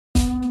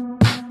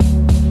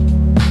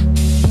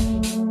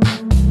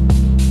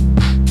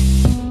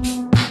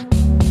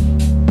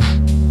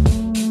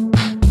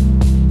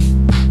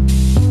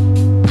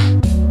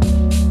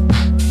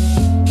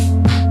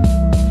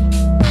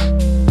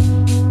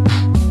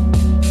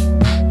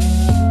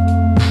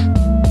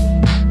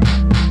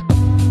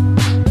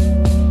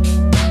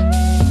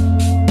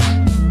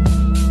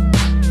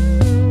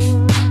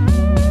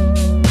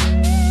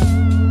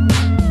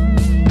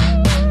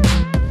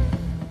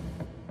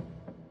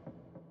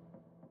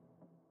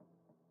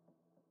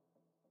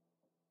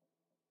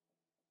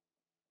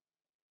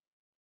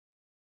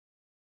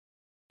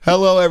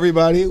Hello,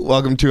 everybody.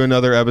 Welcome to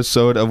another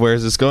episode of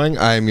Where's This Going?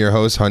 I am your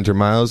host, Hunter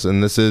Miles,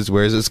 and this is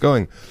Where's This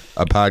Going?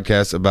 A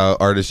podcast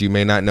about artists you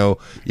may not know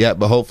yet,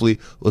 but hopefully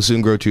will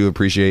soon grow to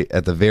appreciate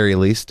at the very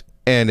least.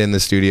 And in the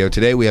studio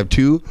today, we have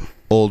two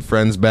old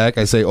friends back.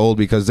 I say old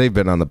because they've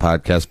been on the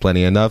podcast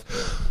plenty enough.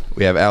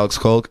 We have Alex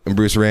Kolk and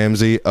Bruce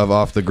Ramsey of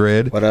Off the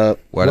Grid. What up?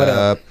 What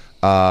up?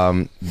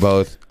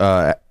 Both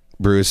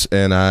Bruce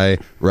and I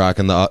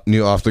rocking the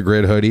new Off the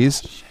Grid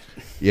hoodies.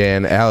 Yeah,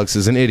 and Alex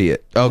is an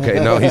idiot. Okay,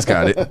 no, he's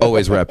got it.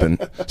 Always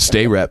repping.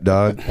 Stay rep,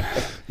 dog.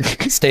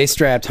 Stay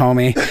strapped,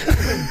 homie.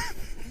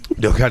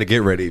 You gotta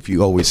get ready if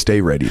you always stay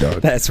ready,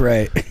 dog. That's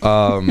right.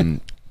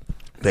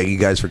 Thank you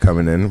guys for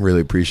coming in. Really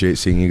appreciate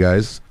seeing you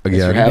guys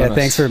again.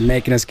 Thanks for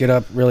making us get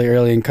up really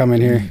early and come in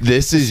here.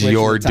 This is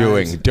your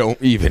doing.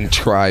 Don't even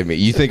try me.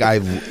 You think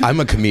I'm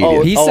a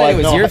comedian? He said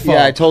it was your fault.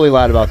 Yeah, I totally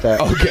lied about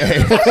that.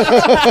 Okay.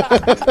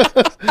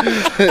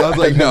 I was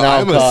like, no,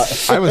 I'm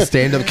a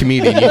stand-up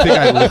comedian. You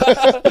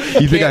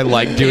think I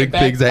like doing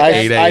things at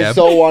 8 a.m.? I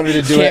so wanted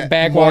to do it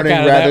morning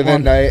rather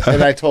than night,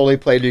 and I totally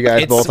played you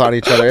guys both on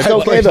each other. It's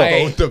okay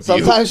though.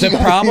 Sometimes the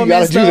problem you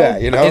gotta is, do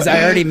that, you know? is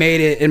I already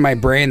made it in my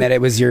brain that it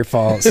was your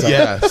fault. So.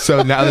 Yeah,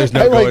 so now there's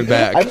no going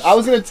back. I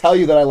was going to tell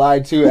you that I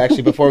lied too,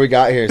 actually, before we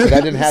got here. So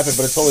that didn't happen,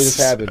 but it totally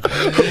just happened.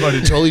 But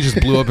it totally just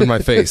blew up in my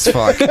face.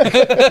 Fuck. But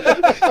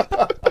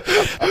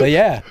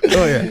yeah.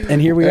 Oh, yeah.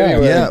 And here we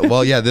are. Yeah,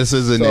 well, yeah, this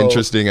is an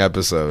interesting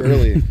episode.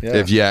 Really?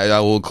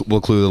 Yeah. We'll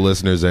clue the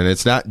listeners in.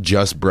 It's not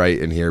just bright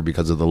in here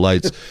because of the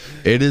lights.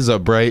 It is a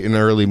bright and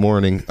early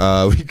morning.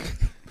 I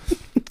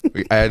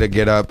had to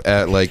get up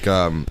at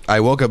I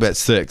woke up at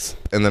 6,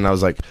 and then I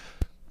was like,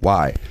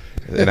 why?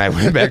 And I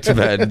went back to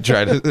bed and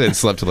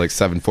slept till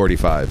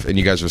 7:45. And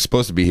you guys were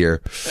supposed to be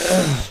here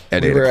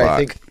at 8 o'clock. I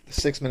think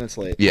 6 minutes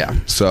late. Yeah,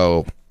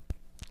 so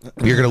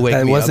you're gonna wake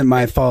me up. That wasn't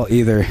my fault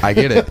either. I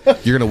get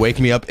it. You're gonna wake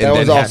me up, and That then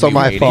was also have me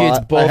my waiting. fault.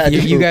 It's both.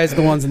 You guys are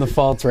the ones in the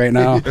faults right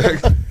now.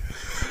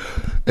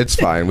 It's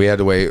fine. We had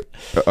to wait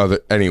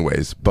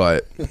anyways.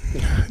 But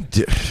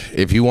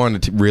if you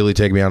wanted to really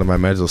take me out of my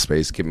mental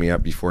space, get me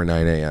up before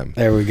 9 a.m.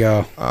 There we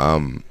go.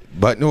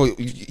 But no,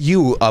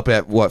 you up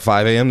at what,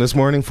 5 a.m. this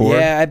morning? 4?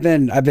 Yeah,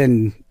 I've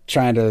been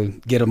trying to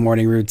get a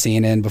morning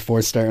routine in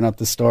before starting up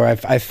the store.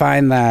 I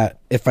find that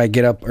if I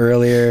get up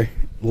earlier,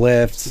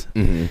 lift,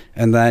 and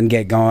then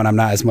get going, I'm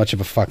not as much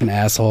of a fucking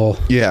asshole.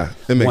 Yeah,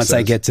 it makes once sense.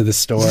 I get to the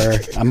store,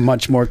 I'm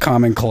much more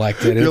calm and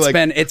collected.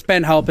 It's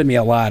been helping me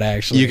a lot,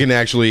 actually. You can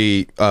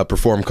actually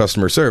perform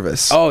customer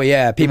service. Oh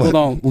yeah, people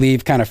don't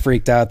leave kind of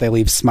freaked out. They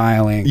leave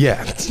smiling.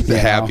 Yeah, they're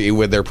happy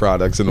with their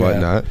products and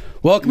whatnot.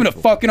 Welcome to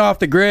fucking Off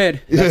the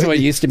Grid. That's what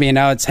it used to be.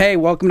 Now it's, hey,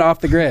 welcome to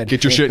Off the Grid.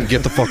 Get your shit and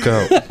get the fuck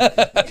out.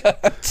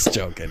 Just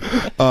joking.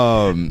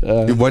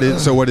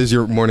 What is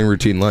your morning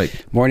routine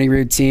like? Morning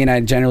routine,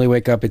 I generally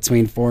wake up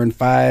between 4 and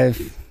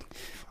 5,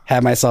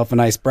 have myself a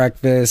nice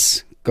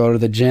breakfast, go to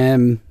the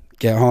gym,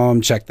 get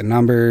home, check the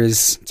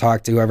numbers,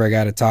 talk to whoever I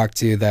got to talk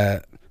to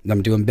that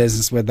I'm doing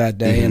business with that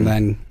day, and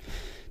then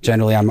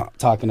generally I'm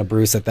talking to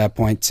Bruce at that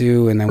point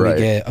too, and then we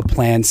get a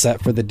plan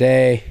set for the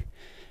day.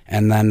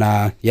 And then,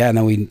 and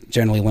then we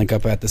generally link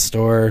up at the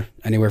store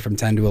anywhere from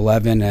 10 to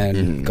 11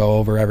 and go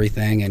over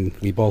everything. And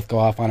we both go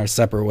off on our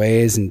separate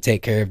ways and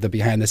take care of the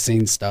behind the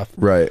scenes stuff.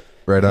 Right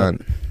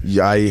on.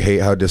 Yeah, I hate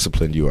how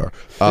disciplined you are.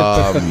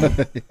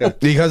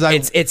 Because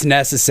it's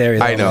necessary.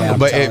 Though, I know,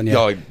 but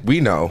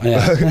we know.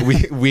 Yeah.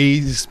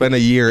 we spent a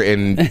year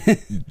in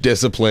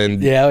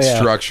disciplined,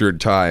 structured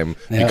time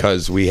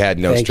because we had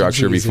no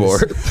structure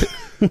before.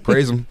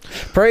 Praise him.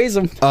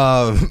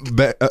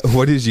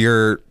 What is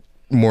your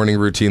morning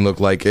routine look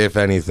like, if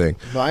anything?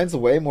 Mine's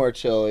way more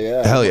chill.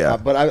 Yeah, hell yeah.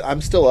 But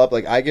I'm still up.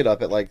 I get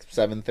up at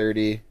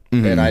 7:30,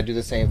 and I do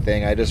the same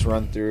thing. I just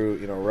run through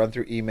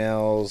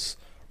emails,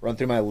 run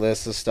through my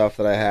list of stuff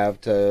that I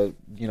have to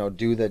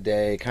do the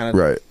day. Kind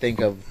of think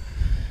of.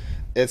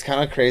 It's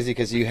kind of crazy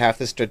because you have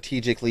to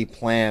strategically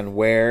plan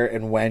where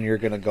and when you're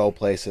gonna go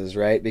places,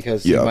 right?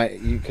 Because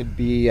you could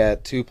be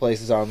at 2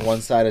 places on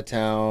one side of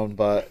town,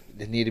 but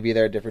they need to be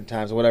there at different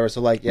times or whatever.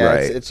 So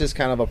it's just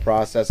kind of a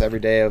process every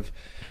day of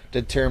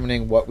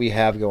determining what we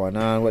have going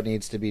on, what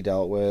needs to be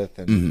dealt with,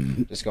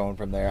 and just going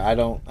from there. I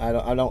don't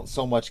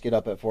so much get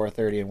up at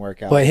 4:30 and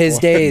work out. But his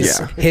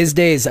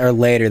days are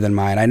later than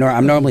mine.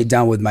 I'm normally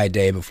done with my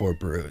day before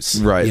Bruce.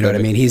 Right. You know what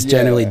I mean? He's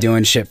generally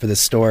doing shit for the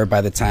store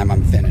by the time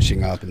I'm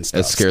finishing up and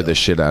stuff. That scared the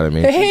shit out of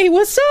me. Hey,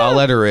 what's up? I'll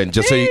let her in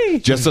just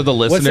so the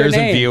listeners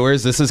and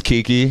viewers. This is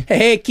Kiki.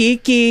 Hey,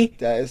 Kiki.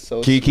 That is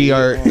so Kiki.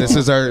 Sweet. This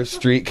is our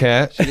street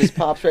cat. She just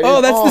pops right in. Oh,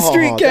 that's the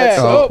street cat.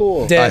 That's so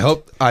cool.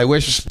 I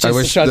wish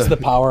shuts the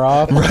power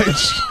off.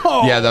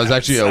 Right. Yeah, that was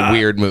actually a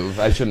weird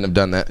move. I shouldn't have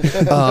done that.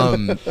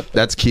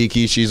 That's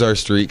Kiki. She's our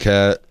street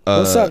cat.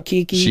 What's up,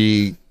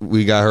 Kiki?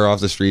 We got her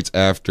off the streets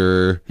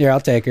after. Here, I'll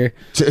take her.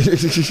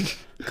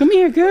 Come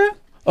here, girl.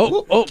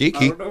 Oh, Kiki.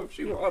 I don't know if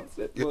she wants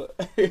it, but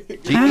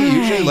Kiki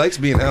usually likes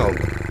being out.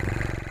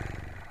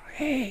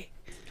 Hey.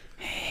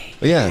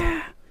 But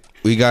yeah.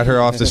 We got her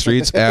off the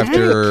streets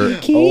after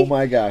oh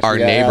my gosh, our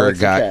neighbor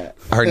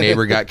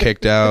got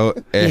kicked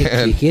out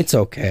and Kiki, it's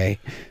okay.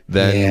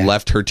 then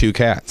left her 2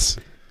 cats.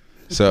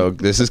 So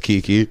this is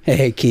Kiki.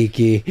 Hey,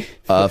 Kiki.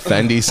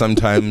 Fendi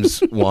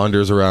sometimes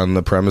wanders around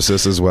the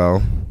premises as well.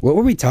 What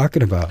were we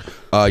talking about?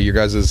 Your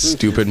guys'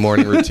 stupid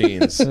morning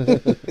routines. All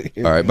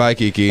right, bye,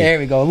 Kiki. There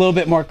we go. A little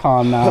bit more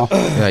calm now.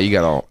 Yeah, you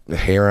got all the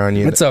hair on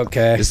you. It's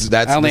okay. This is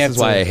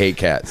why I hate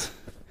cats.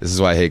 This is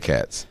why I hate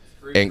cats.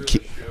 And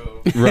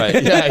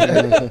right.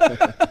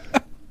 Yeah.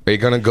 Are you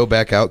gonna go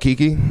back out,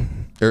 Kiki?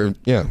 Or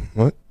yeah,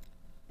 what?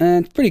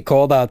 It's pretty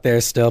cold out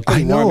there still.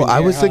 I know.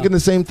 I was thinking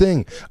the same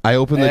thing. I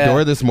opened the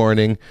door this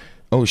morning.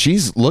 Oh,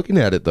 she's looking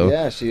at it though.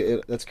 Yeah,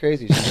 that's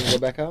crazy. She didn't go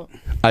back out.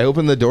 I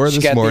opened the door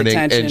this morning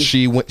and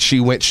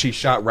she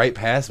shot right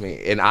past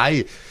me, and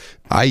I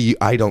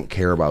don't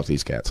care about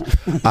these cats.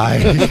 I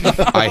hate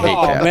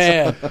cats.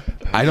 Man.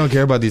 I don't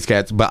care about these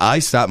cats, but I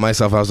stopped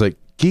myself. I was like,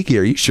 Kiki,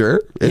 are you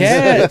sure?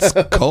 Yeah, it's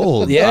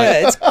cold.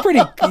 Yeah, it's pretty.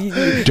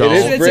 Don't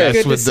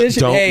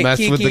mess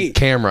with the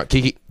camera,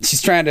 Kiki.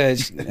 She's trying to.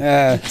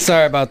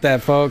 Sorry about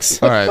that,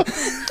 folks. All right,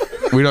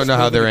 we don't know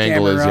how their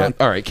angle is yet.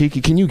 All right,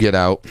 Kiki, can you get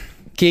out?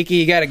 Kiki,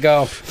 you gotta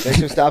go. Thanks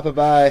for stopping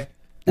by.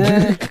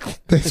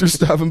 Thanks for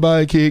stopping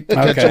by, Kiki.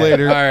 Catch you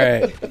later. All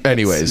right.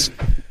 Anyways.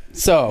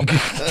 So,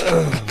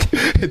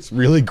 it's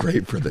really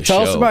great for the show.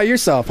 Tell us about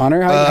yourself,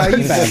 Hunter. How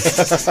you been?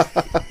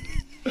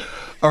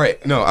 All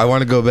right, no, I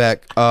want to go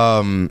back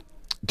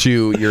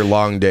to your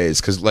long days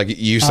because, like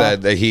you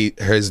said, that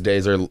his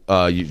days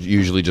are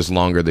usually just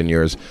longer than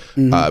yours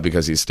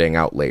because he's staying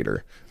out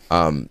later.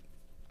 One,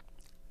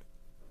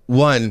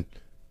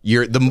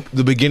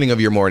 the beginning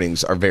of your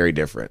mornings are very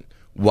different.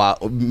 While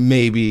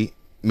maybe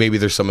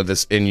there's some of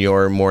this in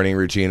your morning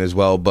routine as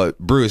well, but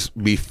Bruce,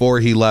 before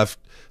he left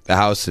the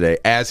house today,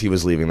 as he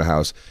was leaving the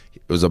house,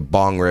 it was a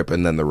bong rip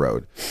and then the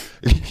road.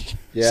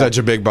 Yeah. Such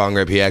a big bong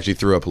rip, he actually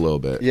threw up a little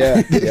bit.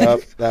 Yeah, yep,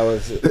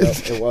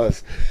 it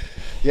was.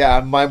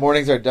 Yeah, my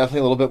mornings are definitely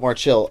a little bit more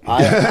chill.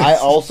 I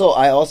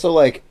also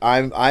like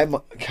I'm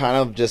kind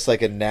of just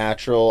like a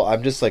natural.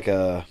 I'm just like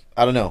a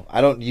I don't know.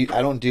 I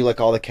don't do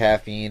like all the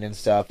caffeine and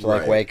stuff to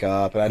like wake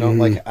up, and I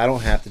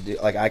don't have to do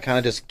like I kind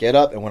of just get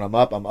up, and when I'm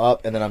up,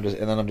 and then I'm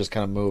just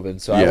kind of moving.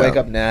 So I wake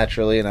up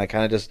naturally, and I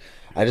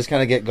just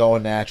kind of get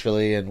going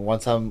naturally, and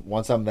once I'm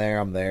there,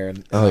 I'm there,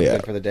 and I'm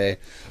good for the day.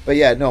 But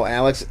yeah, no,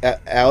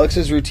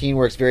 Alex's routine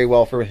works very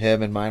well for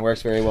him, and mine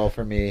works very well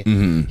for me.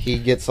 Mm-hmm. He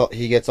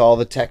gets all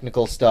the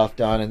technical stuff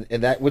done,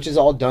 and that which is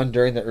all done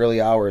during the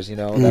early hours. You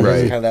know, that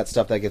is kind of that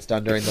stuff that gets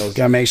done during those.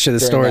 Gotta make sure the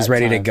store is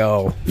ready to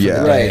go.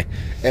 Yeah, right.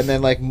 And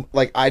then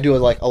like I do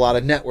like a lot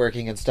of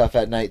networking and stuff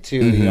at night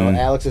too. Mm-hmm. You know,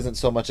 Alex isn't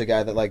so much a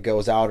guy that like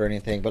goes out or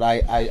anything, but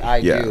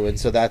I do, and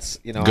so that's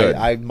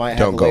I might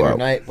have a later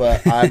night,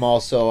 but I'm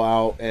also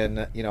out, and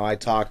I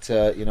talk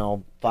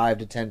to 5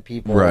 to 10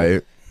 people,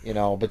 right?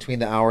 Between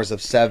the hours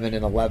of 7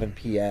 and 11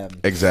 p.m.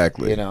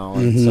 Exactly.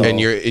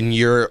 And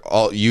you're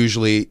all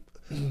usually.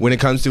 When it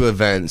comes to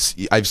events,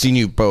 I've seen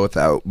you both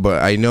out,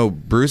 but I know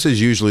Bruce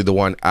is usually the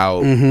one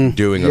out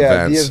doing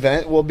events. Yeah, the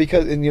event. Well,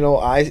 because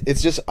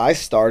I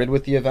started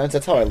with the events.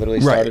 That's how I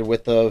literally started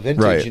with the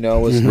vintage. Right.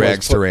 Was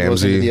Rags to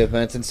Ramsey. The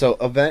events, and so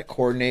event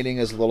coordinating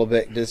is a little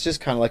bit. It's just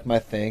kind of like my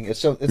thing. It's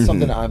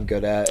something I'm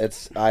good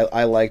at.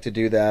 I like to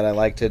do that. I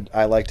like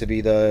to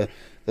be the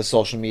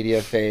social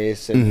media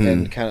face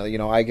and kind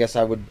of I guess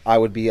I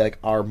would be like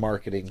our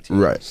marketing team,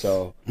 right?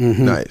 So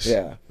nice.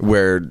 Yeah,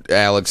 where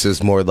Alex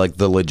is more like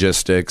the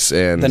logistics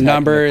and the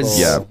numbers,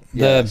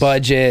 the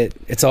budget.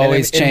 It's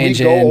always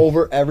changing. And we go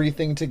over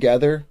everything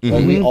together.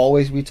 Like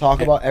we talk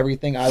about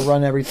everything. I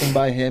run everything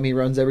by him. He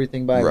runs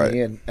everything by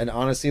me. And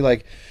honestly,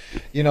 like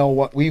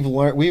what we've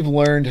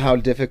learned how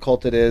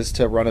difficult it is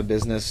to run a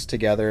business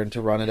together and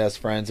to run it as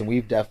friends, and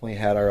we've definitely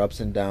had our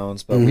ups and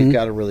downs, but we've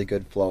got a really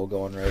good flow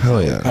going right now.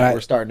 Yeah. We're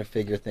starting to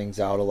figure things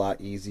out a lot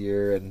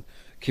easier and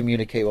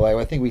communicate well.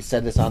 I think we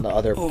said this on the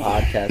other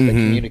podcast that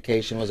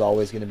communication was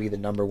always going to be the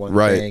number one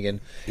thing,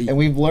 and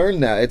we've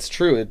learned that it's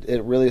true.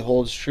 It really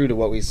holds true to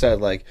what we said.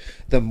 Like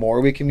the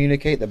more we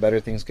communicate, the better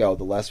things go.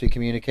 The less we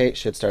communicate,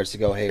 shit starts to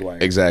go haywire.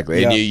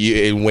 Exactly.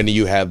 And when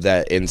you have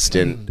that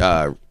instant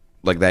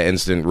like that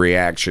instant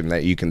reaction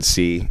that you can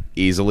see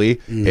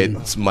easily,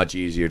 it's much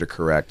easier to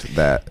correct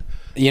that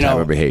type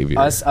of behavior.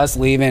 Us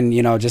leaving,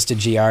 just to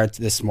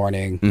GR this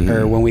morning,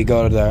 or when we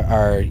go to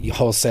our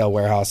wholesale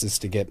warehouses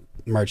to get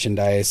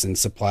merchandise and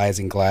supplies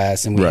and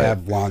glass, and we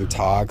have long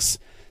talks.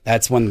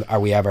 That's when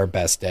we have our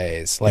best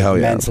days, like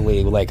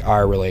mentally, like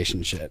our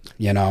relationship.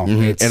 And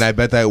I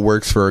bet that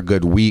works for a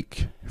good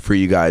week for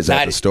you guys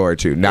at the store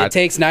too. It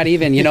takes not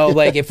even,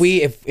 like if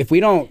we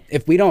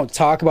don't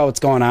talk about what's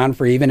going on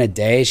for even a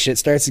day, shit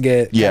starts to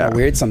get kind of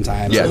weird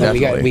sometimes. Yeah,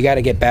 definitely. We got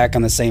to get back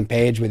on the same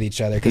page with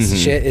each other because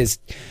shit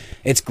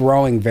it's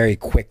growing very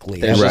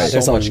quickly.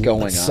 There's so much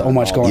going on. So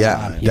much going on.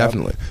 Yeah,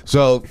 definitely.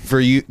 So for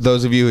you,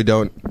 those of you who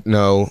don't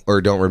know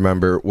or don't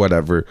remember,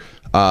 whatever,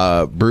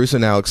 Bruce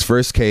and Alex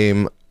first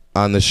came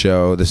on the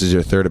show. This is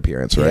your third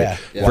appearance, right?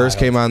 Yeah. First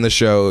came on the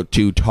show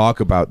to talk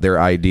about their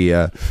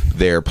idea,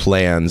 their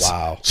plans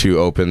to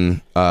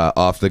open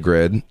Off the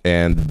Grid,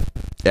 and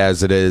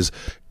as it is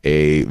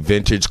a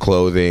vintage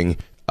clothing,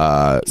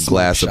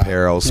 glass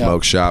apparel,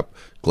 smoke shop,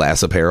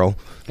 glass apparel.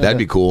 That'd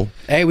be cool.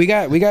 Hey, we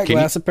got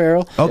glass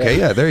apparel. Okay,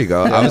 yeah, there you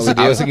go.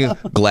 I was thinking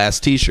glass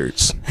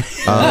T-shirts.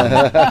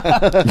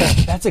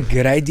 That's a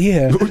good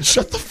idea.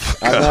 Shut the fuck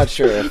I'm up. not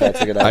sure if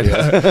that's a good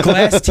idea.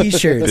 Glass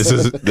T-shirts.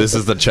 This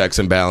is the checks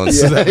and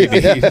balances that we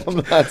need.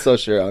 I'm not so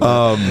sure on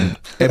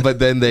that. But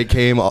then they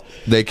came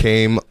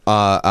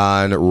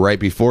on right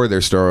before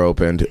their store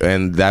opened,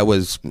 and that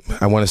was,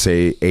 I want to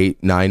say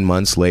 8-9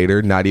 months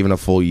later, not even a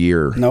full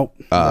year. Nope.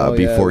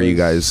 Before you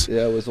guys.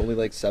 Yeah, it was only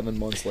like 7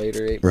 months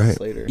later, 8 Right. months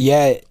later.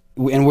 Yeah,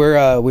 and we're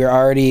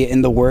already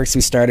in the works.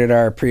 We started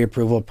our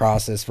pre-approval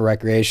process for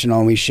recreational,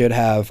 and we should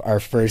have our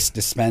first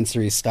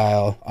dispensary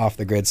style off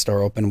the grid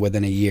store open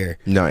within a year.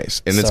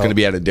 Nice. And it's So- going to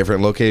be at a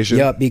different location?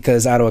 Yep,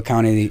 because Ottawa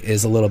County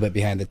is a little bit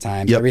behind the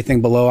times. Yep.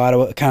 Everything below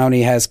Ottawa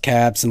County has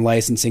caps and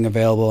licensing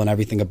available, and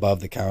everything above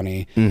the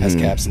county has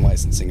caps and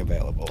licensing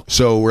available.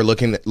 So we're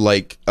looking at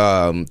like,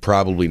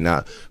 probably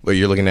not, but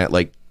you're looking at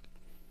like,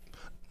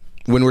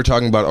 when we're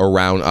talking about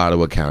around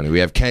Ottawa County, we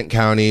have Kent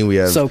County, we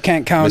have So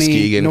Kent County,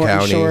 Muskegon Norton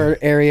County. Shore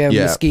area,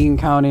 Yeah. Muskegon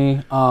County.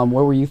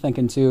 Where were you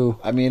thinking too?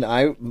 I mean,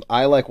 I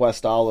like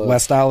West Olive.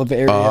 West Olive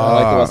area. I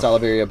like the West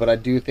Olive area, but I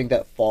do think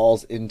that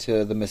falls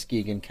into the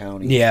Muskegon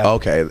County. Yeah.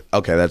 Okay,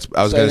 that's.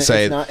 I was So going to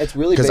say it's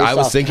really because based I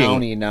was off thinking,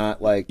 county,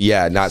 not like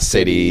not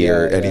city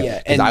or yeah. anything. Yeah,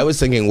 Because and- I was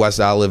thinking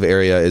West Olive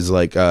area is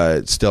like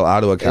still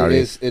Ottawa County.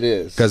 It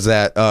is. Because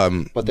that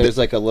But there's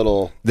like a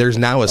little. there's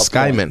now a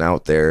Skyman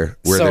out there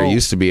where there So,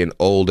 used to be an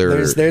older.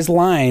 There's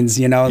lines,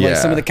 you know, like Yeah.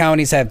 some of the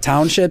counties have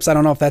townships. I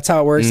don't know if that's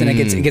how it works, and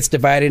it gets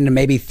divided into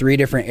maybe 3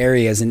 different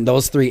areas, and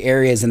those 3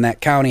 areas in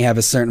that county have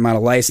a certain amount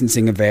of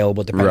licensing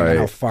available depending Right. on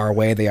how far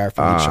away they are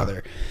from each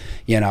other.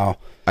 You know,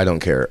 I don't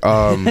care.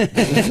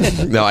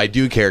 No, I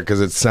do care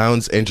because it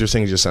sounds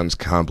interesting. It just sounds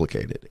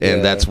complicated, and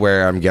Yeah. that's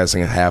where I'm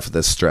guessing half of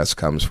the stress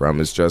comes from.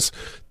 Is just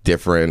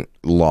different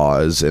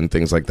laws and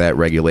things like that,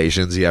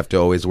 regulations you have to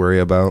always worry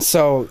about.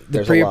 so the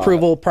There's a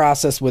pre-approval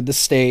process with the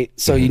state.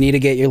 So you need to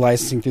get your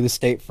licensing through the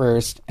state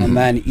first, and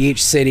then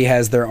each city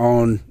has their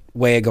own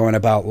way of going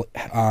about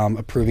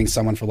approving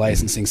someone for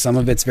licensing. Some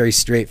of it's very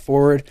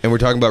straightforward. And we're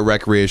talking about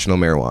recreational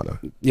marijuana.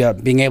 Yeah,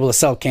 being able to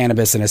sell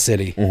cannabis in a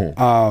city.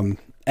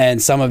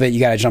 And some of it you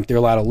got to jump through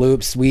a lot of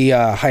loops. We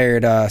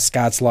hired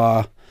Scott's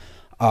Law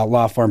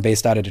law firm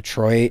based out of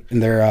Detroit,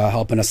 and they're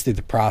helping us through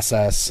the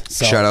process.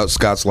 So, Shout out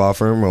Scott's Law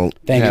Firm. We'll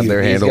Thank have you.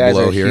 their These handle guys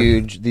below are here.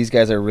 huge. These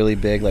guys are really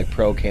big, like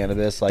pro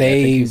cannabis. Like I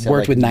think They he said,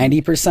 worked like, with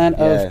 90%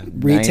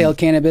 of retail 90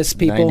 cannabis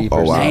people. 90%,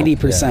 Oh, wow.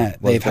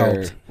 90% was they've their,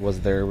 helped. Was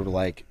their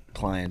like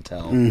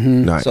clientele.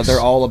 Nice. So they're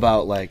all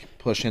about like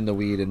pushing the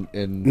weed and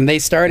And they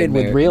started in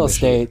with Michigan. real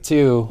estate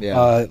too,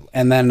 Yeah.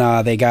 and then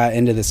they got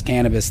into this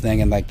cannabis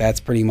thing, and like that's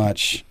pretty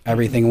much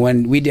everything.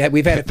 When we've had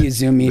a few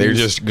Zoom meetings. They're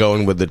just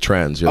going with the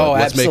trends. You're Oh,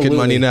 like, what's making absolutely.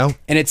 money now?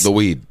 And it's the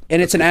weed. and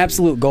it's an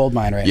absolute gold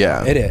mine right Yeah,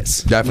 now. It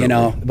is definitely. You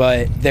know,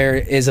 but there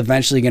is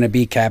eventually going to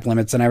be cap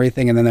limits and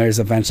everything, and then there's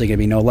eventually going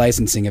to be no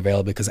licensing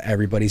available because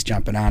everybody's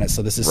jumping on it.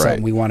 So this is Right.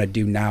 something we want to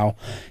do now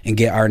and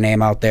get our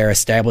name out there,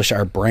 establish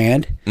our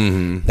brand.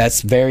 Mm-hmm.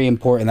 That's very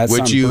important. That's Which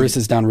something you- Bruce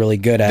has done really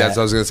good at. That's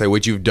what I was going to say,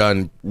 which you've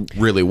done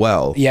really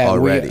well yeah,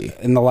 already.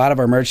 and a lot of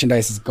our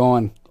merchandise is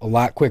going a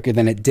lot quicker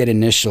than it did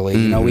initially.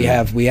 You know, we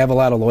have a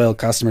lot of loyal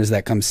customers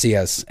that come see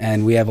us,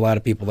 and we have a lot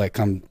of people that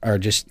come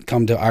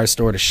to our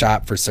store to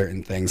shop for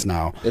certain things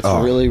now. It's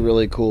really,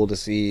 really cool to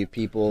see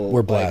people We're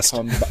like, blessed.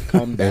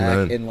 come back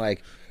Amen. and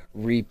like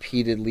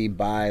repeatedly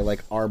buy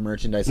like our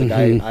merchandise. Like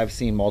Mm-hmm. I've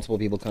seen multiple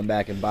people come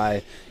back and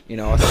buy, you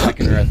know, a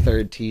second or a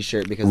third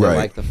T-shirt because Right. they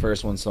like the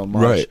first one so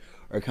much. Right.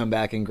 Or come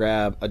back and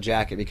grab a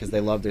jacket because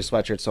they love their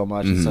sweatshirt so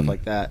much and stuff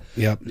like that.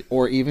 Yep.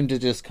 Or even to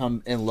just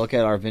come and look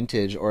at our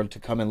vintage, or to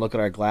come and look at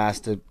our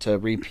glass to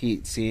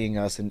repeat seeing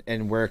us,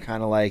 and we're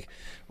kind of like,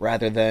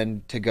 rather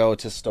than to go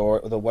to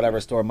whatever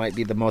store might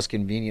be the most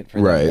convenient for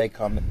them, Right. they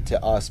come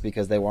to us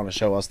because they want to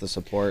show us the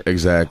support.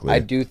 Exactly. I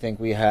do think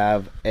we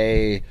have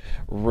a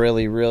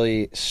really,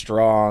 really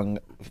strong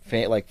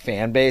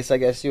fan base, I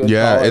guess you would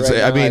yeah, call it it's.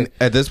 right I now. mean,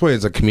 at this point,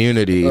 it's a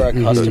community Or a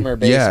customer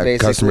base, Yeah,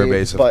 basically. customer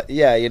base. But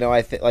yeah, you know,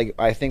 I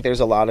think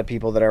there's a lot of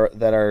people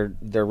they're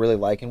really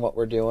liking what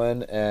we're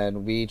doing,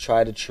 and we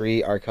try to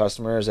treat our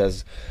customers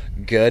as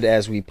good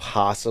as we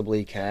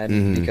possibly can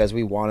Mm-hmm. because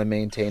we want to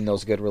maintain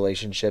those good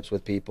relationships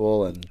with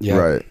people. And Yeah.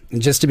 Right.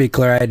 And just to be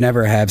clear, I'd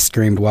never have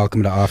screamed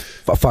 "Welcome to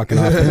fucking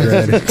off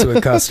the grid" to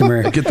a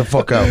customer. Get the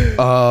fuck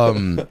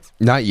out.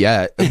 Not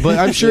yet, but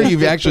I'm sure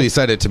you've actually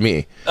said it to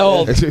me.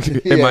 Oh,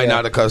 Am I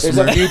not a There's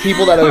customer? a few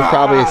people that have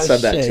probably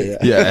said that shit.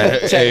 to you. Yeah.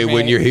 Hey, when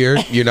Checkmate. you're here,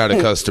 you're not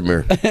a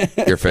customer.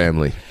 You're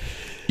family.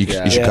 You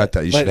should Yeah. cut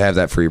that. You should But- have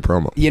that free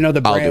promo. You know,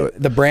 the I'll brand, do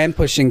it. the brand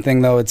pushing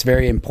thing though, it's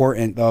very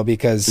important though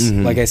because,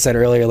 like I said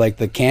earlier, like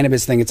the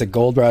cannabis thing, it's a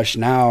gold rush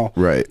now.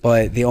 Right.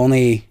 But the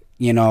only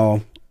You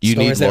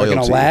stores that are going to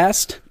loyalty.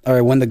 last,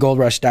 or when the gold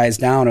rush dies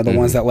down, are the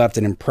ones that left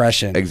an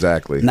impression.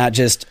 Exactly. Not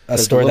just a 'Cause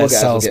the store little that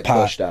guys will sells get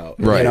pot. pushed out.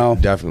 Right, You know,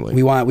 definitely.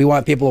 We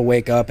want people to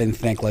wake up and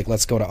think like,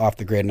 let's go to off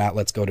the grid, not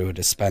let's go to a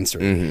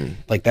dispensary.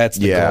 Like that's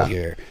the Yeah. goal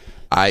here.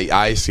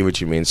 I see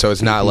what you mean. So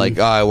it's not like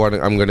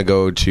I'm going to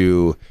go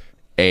to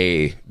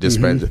a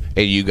dispenser,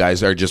 and you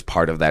guys are just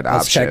part of that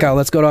option.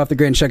 Let's go to Off the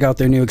Grid and check out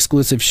their new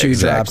exclusive shoe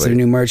drops, their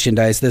new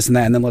merchandise, this and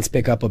that, and then let's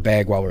pick up a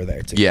bag while we're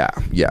there too. Yeah.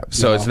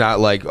 So it's not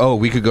like, oh,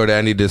 we could go to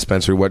any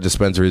dispensary. What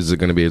dispensary is it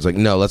going to be? It's like,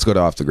 no, let's go to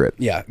Off the Grid.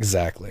 Yeah,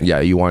 exactly. Yeah,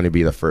 you want to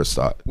be the first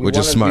thought, which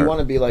is smart. We want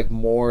to be like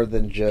more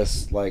than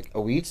just like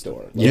a weed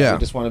store. We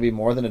just want to be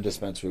more than a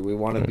dispensary. We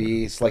want to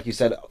be, like you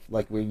said,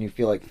 like when you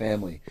feel like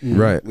family.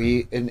 Right.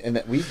 We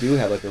that we do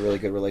have like a really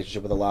good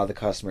relationship with a lot of the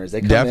customers.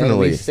 They come in,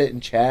 we sit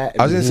and chat.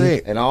 And, I was gonna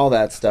say, and all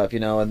that stuff,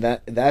 and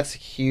that's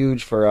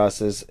huge for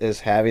us is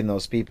having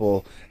those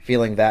people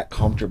feeling that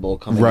comfortable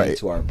coming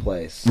into our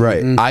place.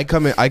 Right. I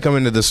come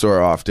into the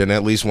store often,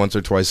 at least once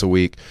or twice a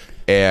week,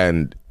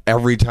 and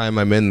every time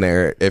I'm in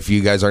there, if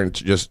you guys aren't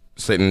just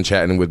sitting and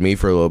chatting with me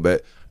for a little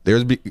bit,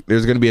 there's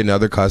going to be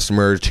another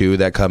customer or two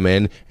that come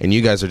in, and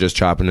you guys are just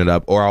chopping it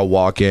up, or I'll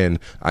walk in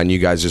on you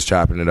guys just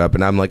chopping it up,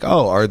 and I'm like,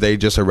 oh, are they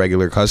just a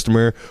regular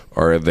customer,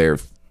 or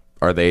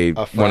are they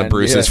one of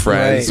Bruce's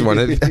friends?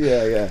 Right.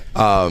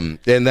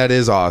 And that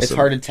is awesome. It's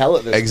hard to tell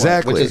at this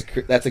point, which is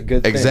that's a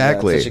good thing.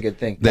 Exactly. That's such a good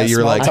thing. That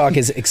you're like, talk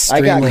is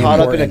extremely I got caught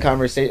important. up in a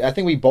conversation. I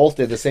think we both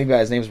did. The same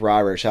guy's name's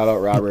Robert. Shout out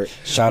Robert.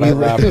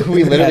 Robert.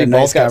 We literally had a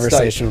nice both got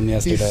conversation stuck. with him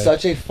yesterday. He's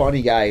such a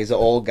funny guy. He's an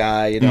old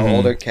guy,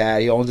 older cat.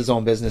 He owns his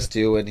own business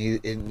too, and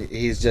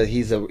he's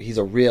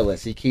a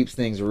realist. He keeps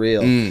things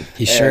real.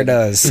 He sure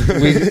does.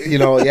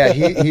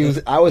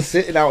 I was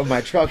sitting out in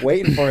my truck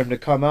waiting for him to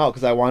come out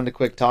because I wanted to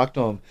quick talk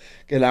to him.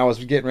 And I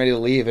was getting ready to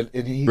leave, and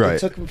it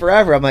took him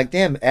forever. I'm like,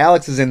 damn,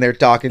 Alex is in there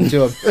talking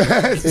to him.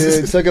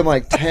 It took him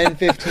like 10,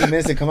 15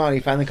 minutes to come out, and he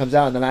finally comes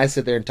out, and then I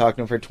sit there and talk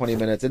to him for 20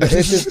 minutes. And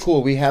it's just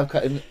cool. We have,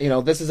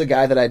 this is a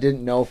guy that I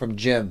didn't know from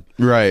gym.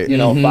 Right.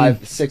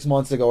 5-6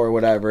 months ago or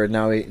whatever, and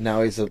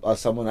now he's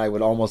someone I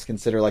would almost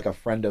consider like a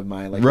friend of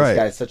mine. Like, this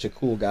guy's such a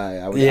cool guy.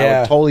 I would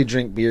totally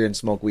drink beer and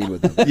smoke weed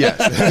with him. Yes.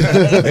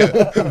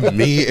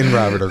 Me and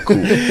Robert are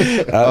cool.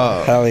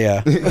 Hell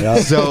yeah.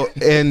 Yep. So,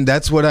 and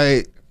that's what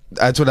I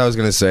was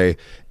gonna say,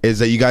 is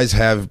that you guys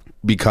have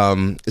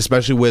become,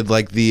 especially with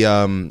like the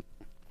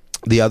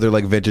other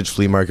like vintage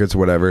flea markets or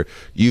whatever,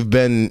 you've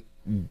been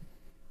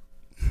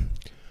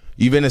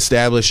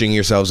establishing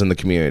yourselves in the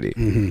community.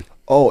 Mm-hmm.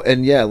 Oh,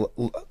 and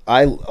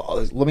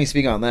let me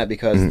speak on that,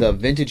 because the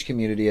vintage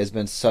community has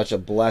been such a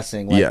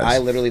blessing. Like, I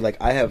literally,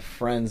 I have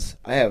friends,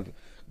 I have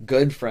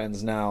good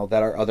friends now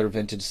that are other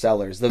vintage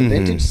sellers. The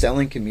vintage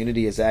selling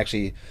community is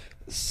actually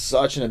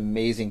such an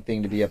amazing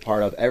thing to be a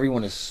part of.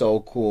 Everyone is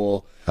so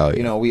cool.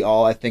 We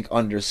all, I think,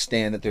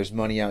 understand that there's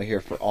money out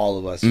here for all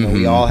of us.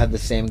 We all have the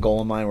same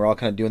goal in mind. We're all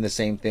kind of doing the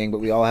same thing, but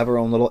we all have our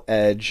own little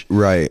edge.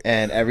 Right.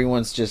 And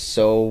everyone's just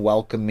so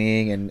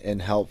welcoming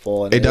and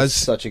helpful. And it's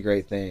such a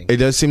great thing. It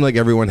does seem like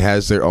everyone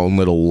has their own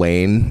little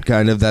lane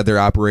kind of that they're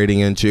operating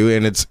into,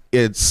 and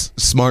it's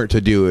smart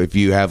to do if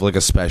you have like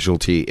a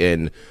specialty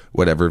in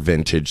whatever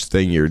vintage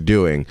thing you're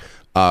doing.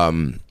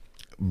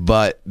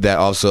 But that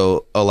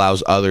also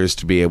allows others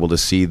to be able to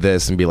see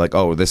this and be like,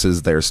 oh, this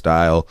is their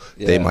style.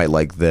 Yeah. They might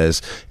like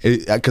this.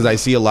 Because I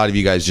see a lot of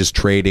you guys just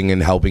trading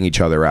and helping each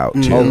other out,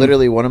 too. Oh,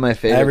 literally, one of my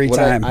favorite. Every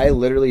time. I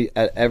literally,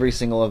 at every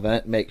single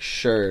event, make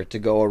sure to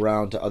go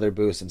around to other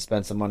booths and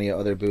spend some money at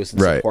other booths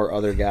and support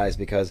other guys,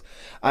 because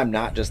I'm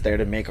not just there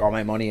to make all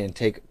my money and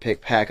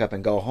pack up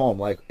and go home.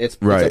 Like, it's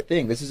a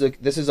thing. It's a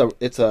community.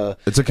 It's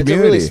a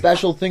really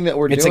special thing that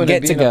we're doing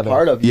and being a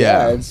part of.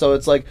 Yeah. And so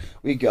it's like,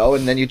 we go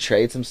and then you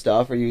trade some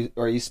stuff, or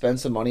you spend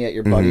some money at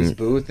your buddy's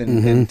booth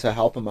and to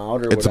help him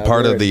out, or it's whatever. A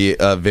part of the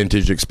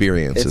vintage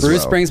experience.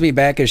 Bruce brings me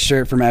back a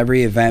shirt from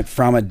every event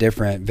from a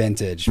different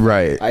vintage.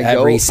 Right.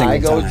 Every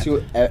single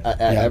time.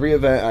 Every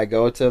event, I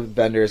go to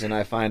vendors and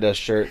I find a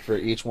shirt for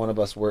each one of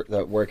us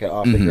that work at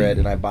Off the Grid,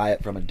 and I buy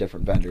it from a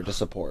different vendor to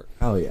support.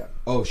 Hell yeah.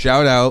 Oh,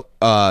 shout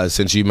out,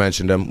 since you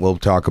mentioned him, we'll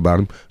talk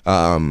about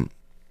him.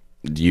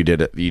 You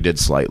did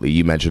slightly.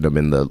 You mentioned him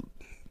in the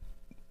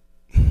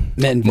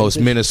most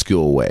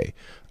minuscule way.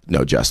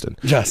 No, Justin.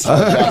 Justin.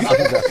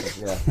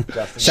 Justin.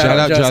 Shout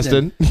out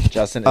Justin.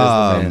 Justin is the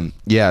man.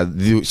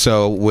 Yeah.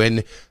 So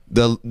when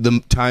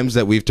the times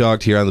that we've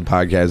talked here on the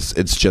podcast,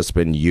 it's just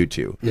been you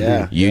two.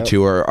 Yeah. You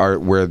two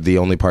we're the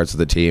only parts of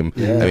the team.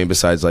 Yeah. I mean,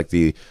 besides like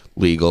the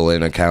legal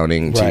and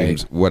accounting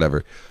teams,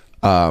 whatever.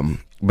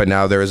 But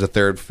now there is a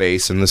third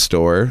face in the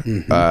store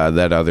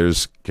that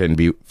others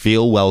can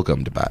feel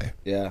welcomed by.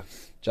 Yeah.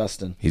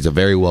 Justin. He's a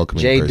very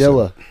welcoming Jay person.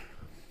 Dilla.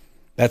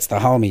 That's the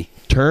homie.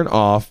 Turn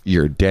off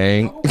your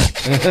dang.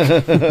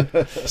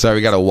 Sorry,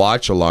 we got a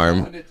watch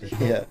alarm.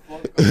 Yeah.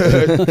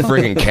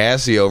 Freaking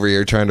Casio over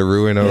here trying to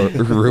ruin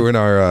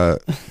our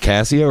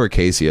Casio or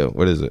Casio?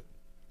 What is it?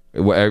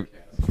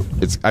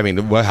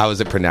 How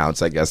is it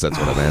pronounced? I guess that's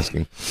what I'm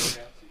asking.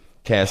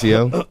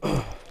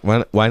 Casio?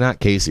 Why not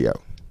Casio?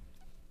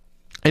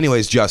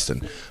 Anyways,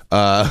 Justin.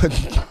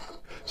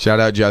 Shout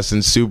out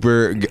Justin.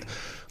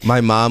 My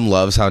mom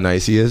loves how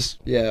nice he is.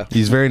 Yeah.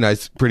 He's very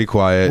nice, pretty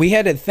quiet. We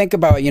had to think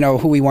about,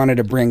 who we wanted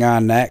to bring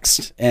on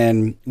next,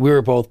 and we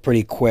were both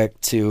pretty quick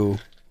to,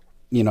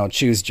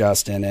 choose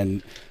Justin,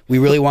 and we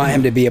really want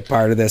him to be a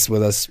part of this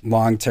with us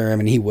long term,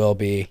 and he will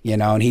be, you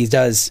know, and he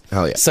does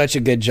such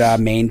a good job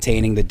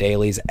maintaining the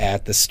dailies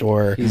at the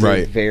store. He's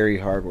a very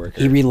hard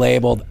worker. He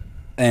relabeled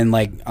and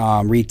like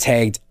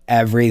retagged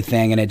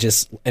everything,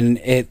 and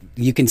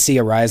you can see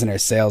a rise in our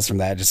sales from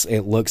that. Just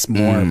it looks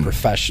more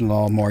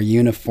professional, more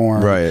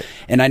uniform. Right.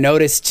 And I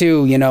noticed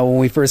too, you know, when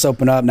we first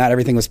opened up, not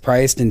everything was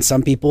priced, and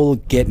some people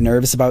get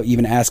nervous about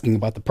even asking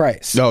about the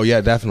price. Oh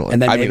yeah, definitely.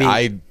 And then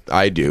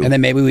I do. And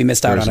then maybe we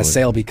missed out on a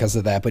sale because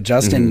of that. But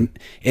Justin,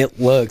 it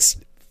looks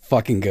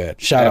fucking good.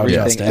 Shout out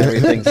Justin.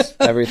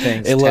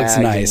 Everything's it looks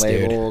tagged nice, and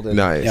labeled, dude. And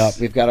nice.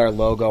 We've got our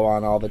logo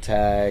on all the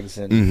tags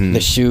and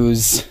the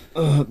shoes.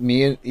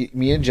 Me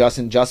and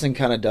Justin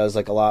kind of does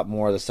like a lot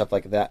more of the stuff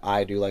like that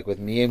I do. Like with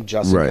me and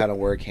Justin kind of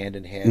work hand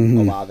in hand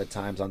a lot of the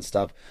times on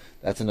stuff.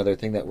 That's another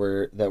thing that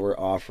we're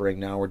offering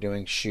now. We're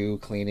doing shoe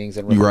cleanings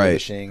and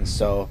refurbishing.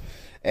 So,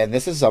 and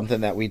this is something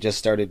that we just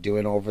started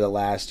doing over the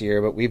last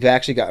year, but we've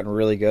actually gotten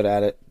really good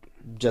at it.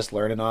 Just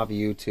learning off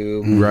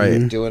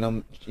YouTube, doing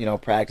them, you know,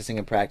 practicing,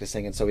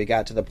 and so we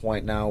got to the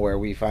point now where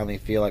we finally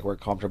feel like we're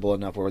comfortable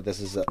enough where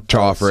this is to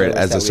offer it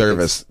as a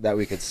service that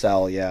we could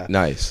sell. Yeah,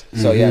 nice.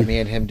 So yeah, me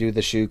and him do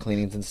the shoe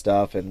cleanings and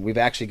stuff, and we've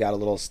actually got a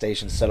little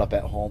station set up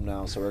at home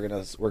now. So we're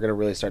gonna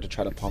really start to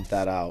try to pump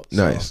that out.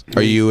 Nice.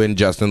 Are you and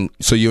Justin?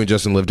 So you and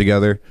Justin live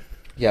together?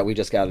 Yeah, we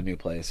just got a new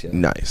place. Yeah,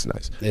 nice.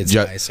 It's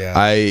nice. Yeah,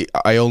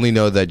 I only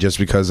know that just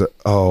because.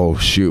 Oh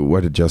shoot!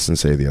 What did Justin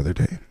say the other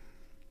day?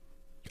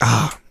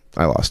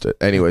 I lost it.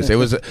 Anyways, it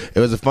was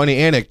a funny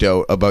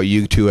anecdote about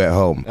you two at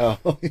home. Oh.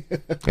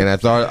 And I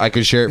thought I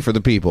could share it for the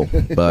people,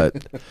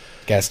 but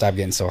gotta stop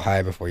getting so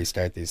high before you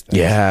start these things.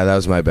 Yeah, that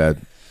was my bad.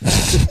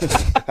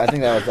 I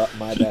think that was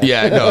my bad.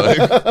 Yeah,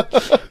 no.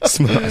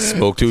 I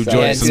smoked 2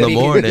 joints in the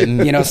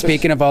morning. You know,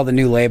 speaking of all the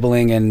new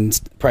labeling and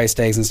price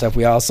tags and stuff,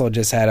 we also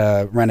just had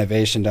a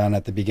renovation done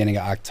at the beginning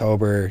of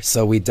October.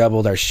 So we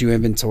doubled our shoe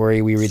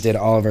inventory. We redid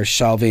all of our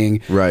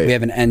shelving. Right. We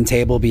have an end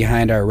table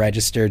behind our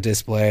register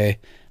display.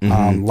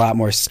 A lot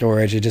more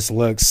storage. It just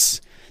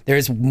looks...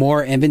 There's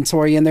more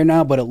inventory in there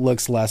now, but it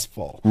looks less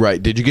full.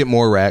 Right. Did you get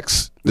more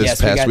racks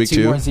this past week too? Yes,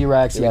 we got 2 more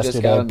Z-Racks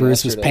yesterday.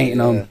 Bruce was painting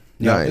them.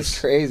 Nice. It's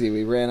crazy.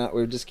 We ran out.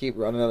 We just keep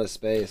running out of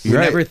space.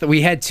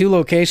 We had 2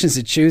 locations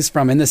to choose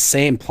from in the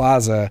same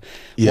plaza.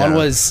 Yeah. One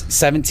was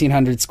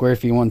 1,700 square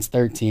feet. One's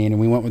 13,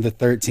 and we went with the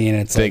 13.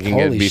 And it's thinking like,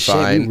 it'd holy be shit,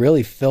 fine. we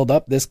really filled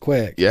up this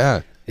quick.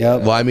 Yeah.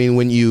 Yep. Well, I mean,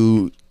 when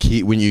you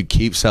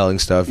keep selling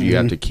stuff, you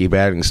have to keep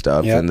adding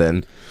stuff, and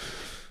then.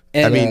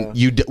 And, I mean,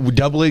 you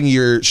doubling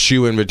your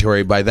shoe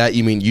inventory. By that,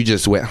 you mean you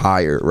just went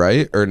higher,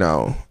 right? Or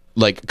no?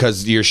 Like,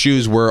 because your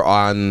shoes were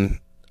on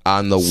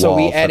the wall. So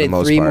we added for the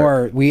most 3 part.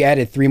 more. We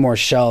added 3 more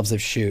shelves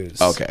of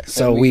shoes. Okay.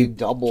 So we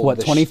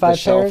doubled 25 the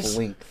shelf pairs?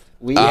 length.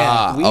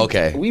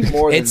 Okay. We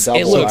more than doubled. It So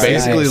looks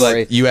basically, nice.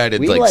 like you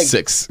added like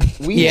 6.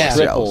 We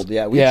tripled.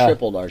 Yeah, we Yeah.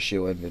 tripled our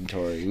shoe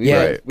inventory.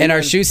 And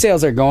our shoe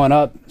sales are going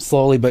up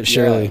slowly but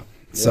surely. Yeah.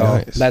 So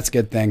Nice. that's a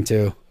good thing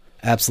too.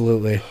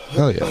 Absolutely.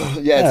 Hell yeah.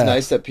 Yeah, it's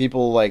nice that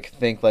people like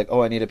think like,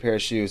 oh, I need a pair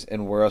of shoes,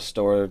 and we're a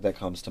store that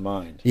comes to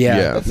mind.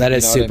 Yeah. That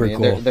is you know super what I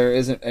mean? cool. There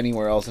isn't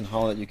anywhere else in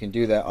Holland that you can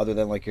do that other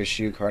than like your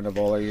shoe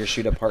carnival or your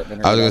shoe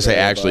department. Or I was gonna say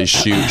whatever, actually,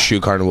 but-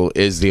 Shoe Carnival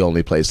is the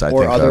only place I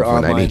or think other of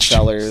when I online need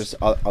sellers,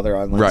 other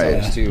online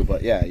Right. sellers too.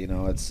 But yeah, you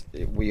know,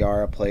 we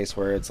are a place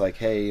where it's like,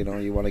 hey, you know,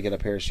 you want to get a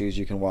pair of shoes,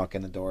 you can walk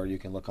in the door, you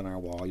can look on our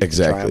wall, you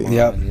Exactly. can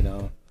try them on, you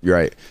know.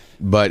 Right.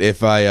 But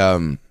if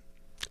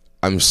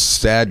I'm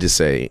sad to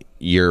say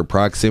your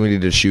proximity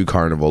to Shoe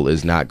Carnival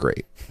is not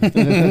great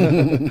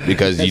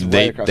because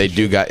they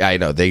do got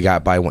they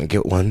got buy one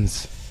get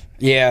ones.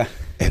 Yeah.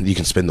 And you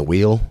can spin the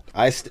wheel.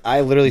 I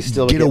literally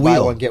still Get get a buy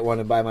wheel. one get one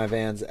and buy my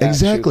Vans at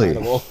Exactly. Shoe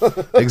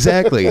Carnival.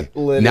 Exactly.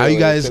 Now you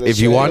guys, to the if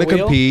you shade. want to Get a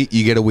wheel? compete,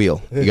 you get a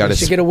wheel. You got You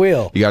should get a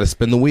wheel. You got to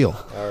spin the wheel.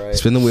 All right.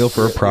 Spin the wheel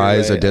for a You're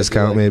prize, right. a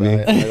discount, I do like maybe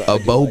that. I a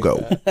do like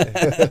BOGO.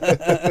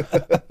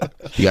 that.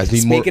 You guys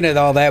need more. Speaking of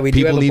all that, we do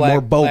people have a need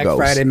more Black BOGOs.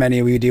 Friday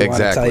menu we do want to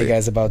tell Exactly. you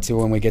guys about too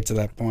when we get to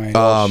that point.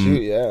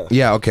 Shoot, yeah.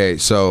 Yeah. Okay.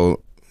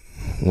 So,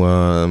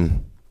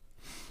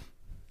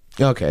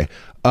 okay.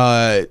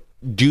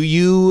 Do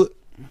you?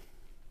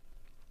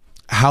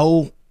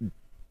 How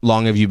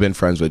long have you been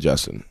friends with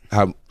Justin?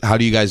 How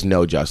do you guys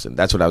know Justin?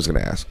 That's what I was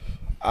going to ask.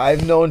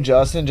 I've known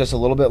Justin just a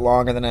little bit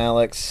longer than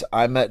Alex.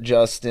 I met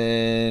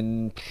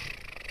Justin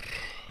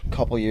a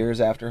couple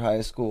years after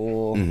high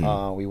school.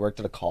 We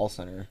worked at a call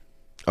center.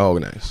 Oh,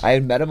 nice. I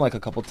had met him like a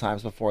couple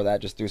times before that,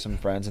 just through some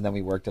friends, and then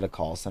we worked at a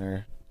call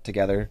center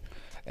together,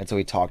 and so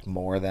we talked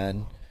more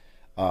then.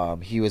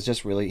 He was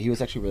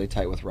actually really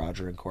tight with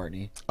Roger and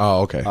Courtney.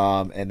 Oh, okay.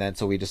 And then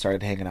so we just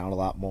started hanging out a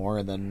lot more,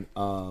 and then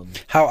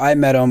How I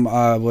met him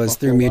was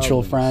through mutual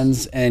Loudons.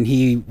 friends, and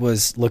he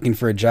was looking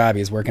for a job. He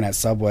was working at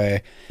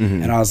Subway,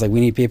 and I was like, "We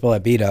need people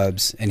at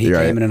B-Dubs," and he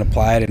Right. came in and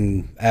applied,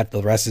 and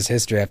the rest is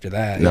history after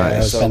that. Nice. Yeah,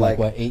 it's So, been like,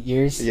 what 8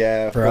 years?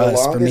 yeah, for the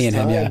us, for me longest and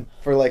him. Yeah, time,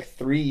 for like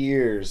 3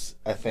 years,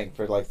 I think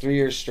for like 3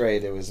 years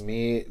straight, it was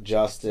me,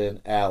 Justin,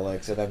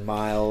 Alex, and then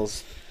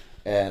Miles.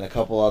 and a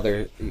couple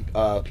other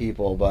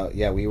people. But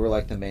yeah, we were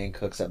like the main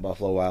cooks at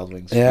Buffalo Wild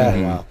Wings for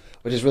a while.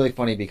 Which is really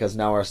funny because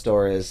now our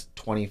store is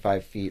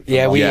 25 feet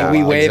from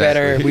we wave at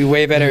our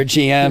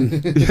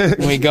GM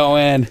when we go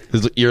in.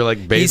 You're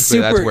like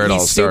basically that's where it all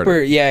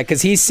started. Yeah,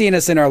 because he's seen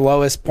us in our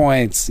lowest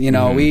points. You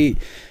know, we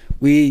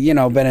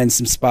been in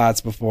some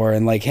spots before,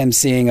 and like him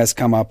seeing us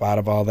come up out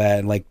of all that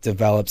and like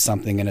develop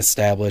something and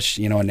establish,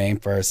 a name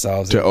for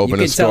ourselves. To open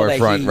a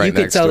storefront right next to him. You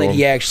can tell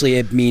that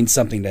it means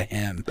something to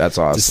him. That's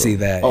awesome. To see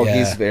that. Oh,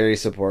 he's very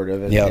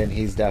supportive, and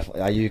he's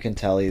definitely, you can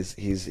tell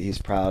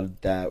he's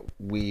proud that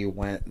we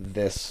went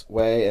this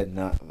way and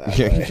not that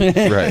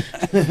way. Right.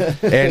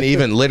 And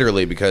even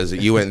literally because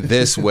you went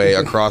this way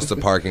across the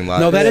parking lot.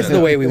 No, that is the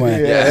way we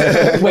went.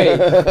 Yeah. Wait.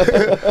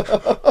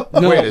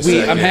 No,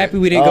 I'm happy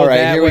we didn't go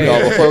that here way. We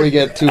go. Before we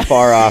get too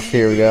far off,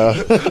 here we go.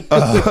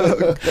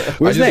 I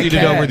just need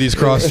to know where these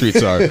cross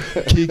streets are.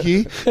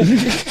 Kiki.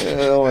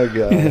 Oh my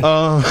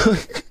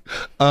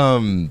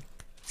god.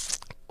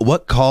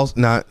 What calls?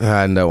 I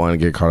don't want to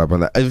get caught up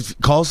on that. If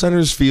call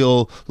centers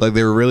feel like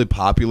they were really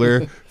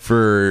popular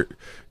for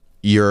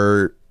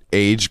your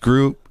age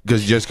group.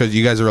 Because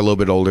you guys are a little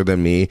bit older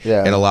than me,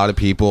 and a lot of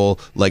people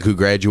like who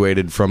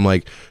graduated from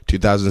like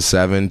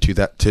 2007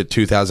 to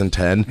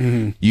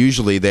 2010,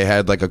 usually they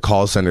had like a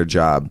call center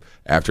job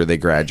after they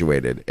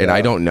graduated, and I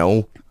don't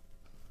know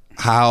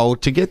how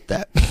to get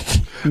that.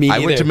 I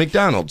went to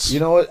McDonald's. You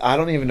know what? I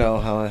don't even know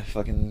how I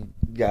fucking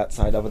got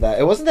signed up with that.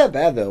 It wasn't that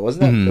bad though. It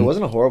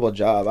wasn't a horrible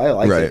job. I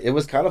liked it. It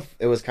was kind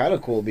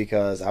of cool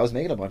because I was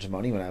making a bunch of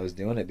money when I was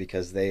doing it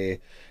because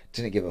they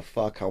didn't give a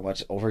fuck how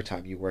much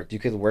overtime you worked. You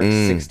could work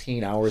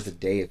 16 hours a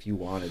day if you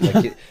wanted.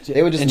 Like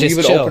they would just leave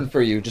it open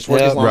for you. Just work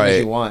as long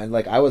as you want. And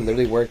like I would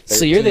literally work 13.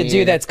 So you're the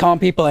dude that's calling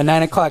people at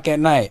 9:00 at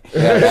night.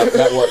 Yeah,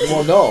 that worked.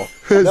 Well, no,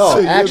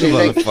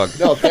 actually,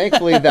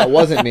 thankfully that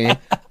wasn't me.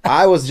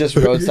 I was just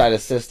roadside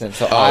assistant,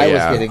 so I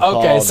was getting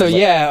called. Okay, so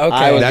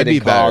I was that'd getting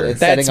be better. And that's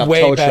setting up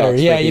way tow better.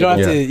 trucks Yeah, for you don't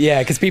have people. to.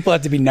 Because people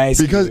have to be nice.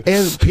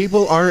 And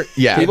people aren't.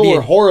 Yeah, people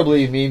were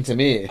horribly mean to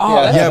me.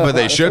 But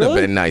they should have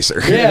been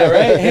nicer. Yeah,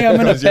 right. Hey, I'm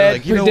in a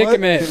bad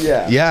predicament.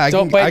 Yeah,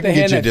 don't bite the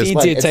hand that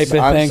feeds you, type of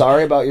thing. I'm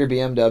sorry about your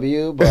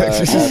BMW, but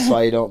that's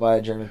why you don't buy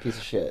a German piece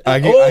of shit. I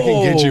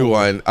can get you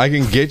one. I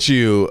can get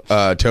you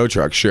a tow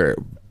truck, sure.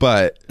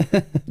 But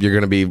you're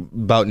gonna be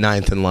about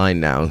 9th in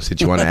line now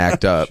since you want to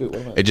act up. Shoot,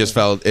 it just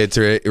felt it's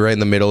right in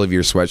the middle of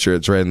your sweatshirt.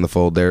 It's right in the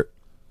fold there.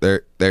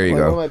 There you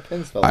go. My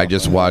pins fell I off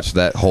just watched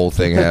that whole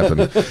thing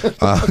happen.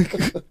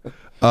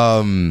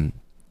 I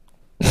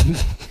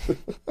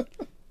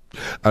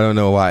don't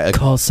know why.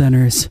 Call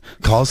centers.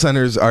 Call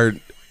centers are.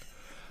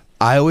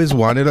 I always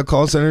wanted a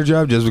call center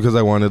job just because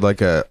I wanted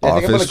like a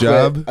office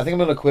job. I think I'm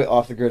gonna quit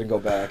off the grid and go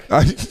back.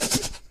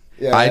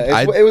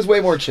 Yeah, it was way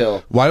more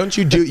chill. Why don't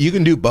you do? You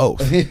can do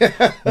both.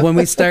 When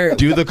we start,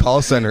 do the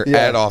call center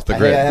at off the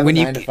grid. I have a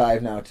 9 to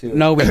 5 now too.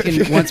 No, we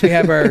can once we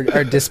have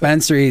our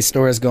dispensary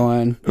stores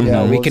going.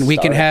 Yeah, we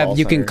can have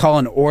you can call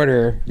an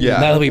order.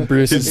 Yeah, that'll be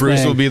Bruce's.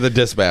 Bruce will be the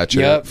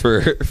dispatcher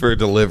for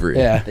delivery.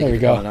 Yeah, there you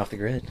go. Off the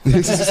grid.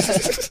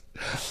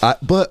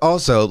 But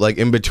also, like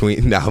in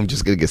between, now I'm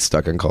just gonna get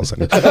stuck on call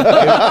center.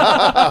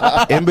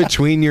 In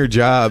between your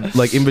job,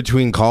 like in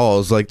between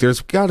calls, like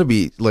there's got to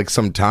be like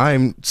some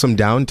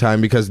downtime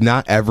because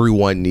not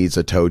everyone needs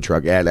a tow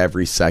truck at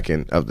every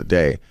second of the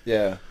day.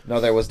 Yeah, no,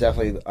 there was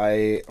definitely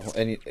I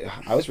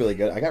was really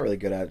good. I got really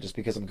good at it just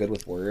because I'm good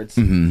with words,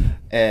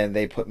 and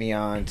they put me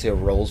on to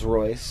Rolls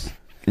Royce.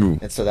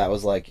 And so that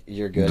was like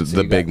you're good.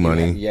 The big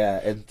money.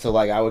 Yeah, and so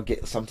like I would get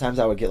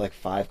like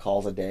 5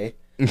 calls a day.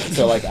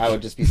 So like I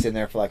would just be sitting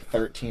there for like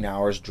 13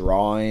 hours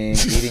drawing,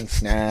 eating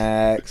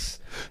snacks,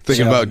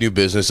 thinking about new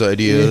business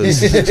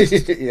ideas.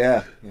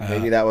 Yeah,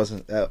 maybe that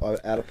wasn't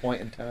at a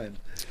point in time.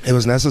 It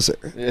was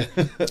necessary. Yeah.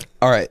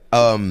 All right.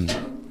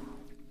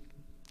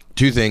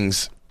 2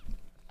 things: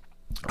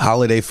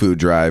 holiday food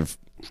drive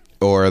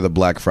or the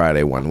Black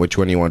Friday one. Which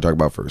one do you want to talk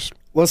about first?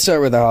 Let's start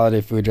with the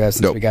holiday food drive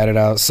since we got it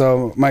out.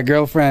 So my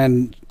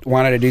girlfriend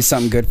wanted to do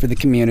something good for the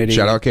community.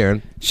 Shout out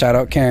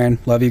Karen.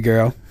 Love you,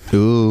 girl.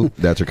 Ooh,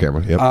 that's her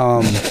camera. Yep.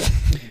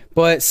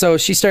 But so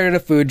she started a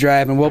food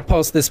drive, and we'll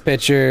post this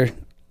picture,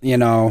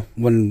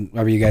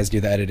 whenever you guys do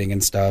the editing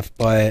and stuff.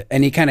 But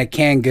any kind of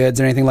canned goods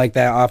or anything like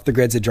that, off the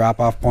grid's a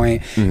drop-off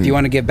point. If you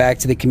want to give back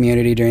to the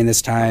community during this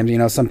time,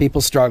 some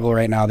people struggle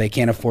right now. They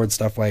can't afford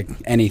stuff like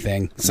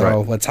anything.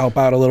 So let's help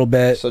out a little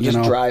bit. So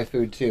just dry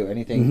food too.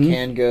 Anything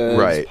canned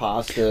goods,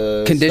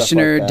 pasta,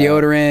 conditioner, stuff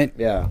like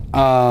that.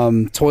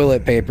 deodorant,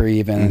 toilet paper,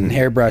 even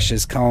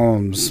hairbrushes,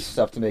 combs,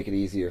 stuff to make it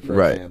easier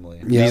for a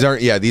family.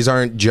 Yep. These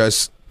aren't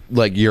just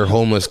like your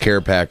homeless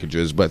care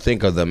packages, but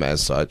think of them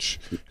as such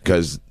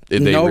because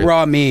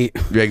raw meat.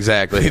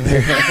 Exactly.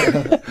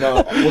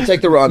 No, we'll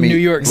take the raw meat. New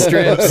York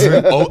strips.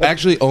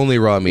 Actually, only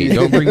raw meat.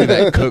 Don't bring me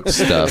that cooked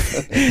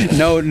stuff.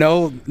 No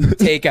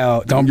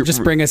takeout. Don't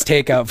just bring us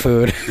takeout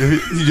food.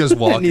 You just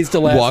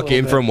walk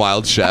in from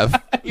Wild Chef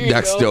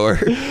next door.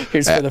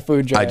 Here's for the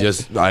food drive.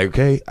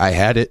 I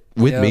had it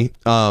with me.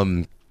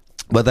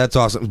 But that's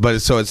awesome.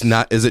 But so it's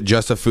not. Is it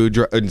just a food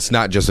drive? It's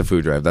not just a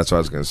food drive. That's what I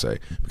was going to say.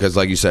 Because,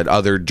 like you said,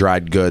 other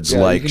dried goods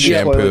like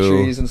shampoo,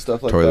 toiletries and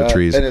stuff like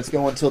toiletries. that. And it's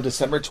going until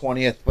December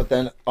 20th. But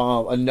then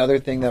another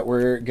thing that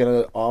we're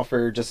gonna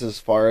offer, just as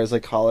far as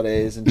like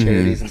holidays and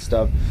charities and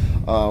stuff.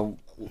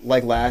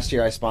 Like last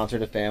year, I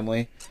sponsored a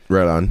family.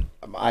 Right on.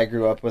 I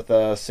grew up with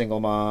a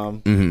single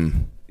mom. Mm-hmm.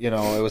 You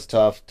know, it was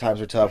tough. Times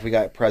were tough. We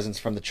got presents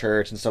from the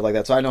church and stuff like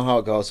that. So I know how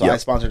it goes. So I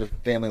sponsored a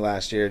family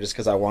last year just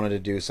because I wanted to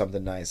do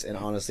something nice. And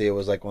honestly, it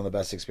was like one of the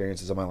best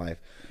experiences of my life.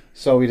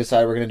 So we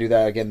decided we're going to do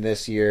that again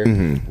this year.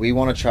 Mm-hmm. We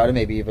want to try to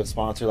maybe even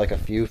sponsor like a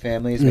few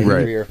families, maybe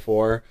 3 or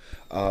 4.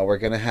 We're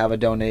going to have a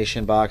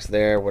donation box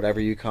there. Whatever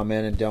you come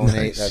in and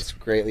donate, that's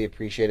greatly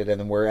appreciated. And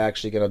then we're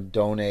actually going to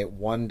donate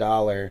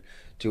 $1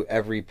 to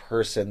every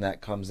person that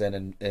comes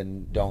in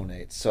and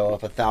donates. So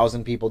if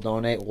 1,000 people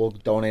donate, we'll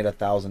donate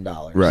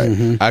 $1,000. Right.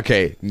 Mm-hmm.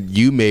 Okay.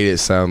 You made it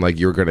sound like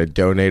you're going to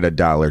donate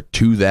 $1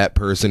 to that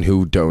person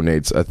who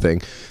donates a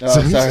thing.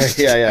 Oh, sorry.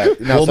 Yeah.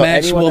 No,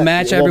 we'll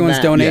match everyone's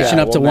donation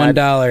up to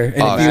 $1.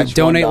 And if you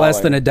donate less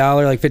than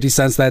 $1, like 50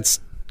 cents, that's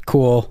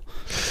cool.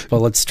 But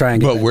let's try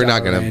and get. But we're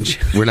not gonna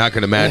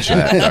match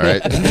that. All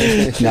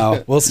right.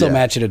 No, we'll still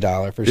match it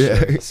 $1 for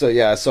sure.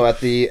 So at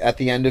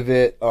the end of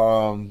it,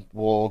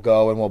 we'll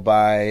go and we'll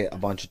buy a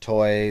bunch of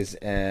toys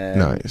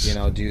and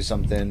do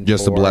something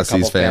just to bless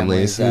these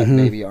families that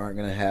maybe aren't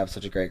gonna have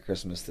such a great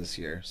Christmas this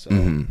year. So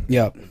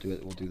we'll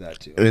do that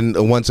too.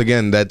 And once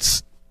again,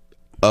 that's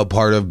a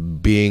part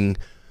of being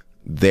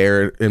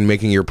there and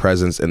making your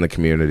presence in the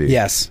community.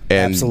 Yes,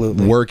 and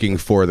absolutely. Working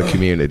for the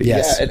community.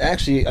 Yes. Yeah, and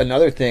actually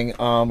another thing,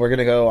 I'm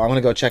gonna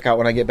go check out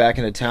when I get back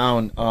into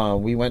town.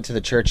 We went to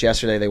the church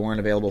yesterday. They weren't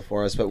available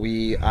for us, but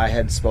I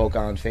had spoke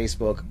on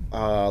Facebook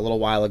a little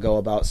while ago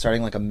about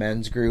starting like a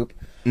men's group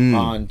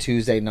on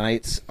Tuesday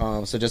nights.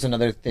 So just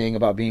another thing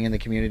about being in the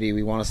community.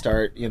 We want to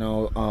start,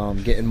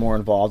 getting more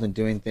involved and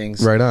doing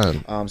things. Right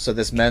on. So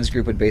this men's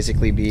group would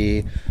basically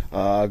be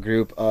a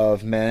group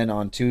of men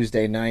on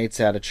Tuesday nights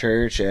at a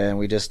church, and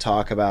we just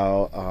talk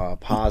about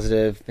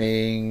positive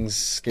things,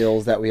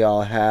 skills that we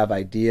all have,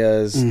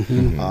 ideas.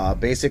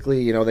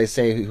 Basically, they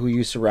say who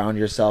you surround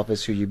yourself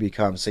is who you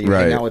become. So you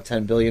hang out with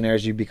 10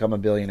 billionaires, you become a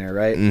billionaire,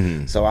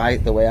 right? So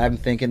the way I'm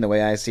thinking, the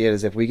way I see it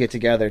is if we get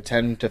together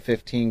 10 to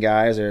 15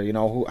 guys or,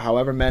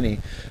 however many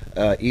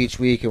each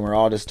week, and we're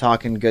all just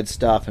talking good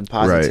stuff and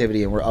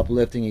positivity and we're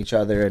uplifting each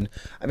other. And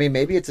I mean,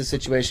 maybe it's a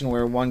situation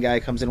where one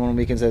guy comes in one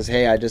week and says,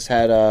 hey, I just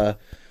had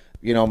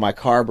my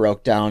car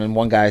broke down, and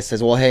one guy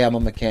says, well, hey, I'm a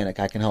mechanic,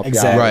 I can help you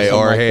out. Right,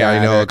 or hey,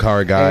 I know a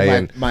car guy.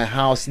 Hey, my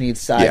house needs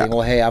siding.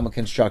 Well, hey, I'm a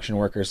construction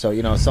worker.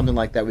 So, something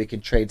like that, we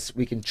can trade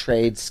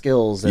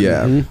skills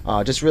and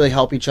just really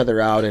help each other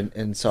out.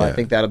 And so I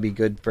think that'll be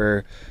good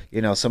for,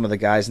 some of the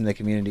guys in the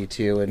community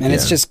too. And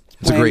it's just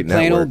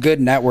plain old good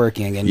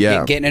networking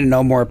and getting to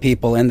know more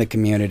people in the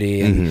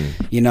community. And,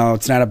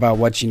 it's not about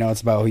what you know,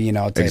 it's about who you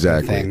know type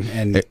of thing.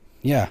 And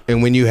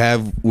and when you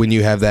have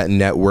that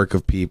network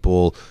of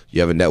people,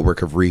 you have a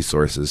network of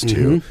resources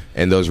too,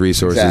 and those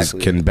resources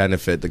can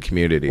benefit the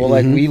community. Well,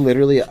 like we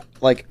literally,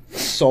 like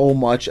so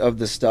much of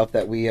the stuff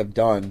that we have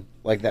done,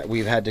 like that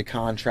we've had to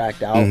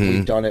contract out,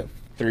 we've done it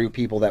through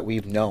people that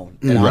we've known,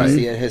 and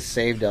honestly, it has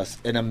saved us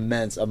an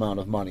immense amount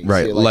of money.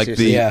 Right, so, like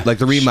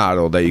the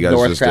remodel that you guys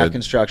just did. Northcraft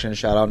Construction,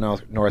 shout out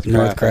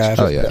Northcraft.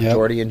 Oh yeah,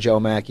 Doherty and Joe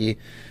Mackey.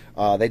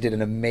 They did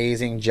an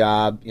amazing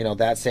job.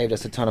 That saved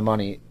us a ton of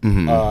money.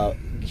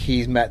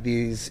 He's met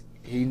these.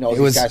 He knows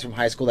these guys from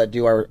high school that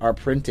do our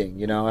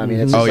printing. I mean,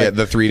 it's just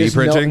the 3D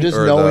printing, just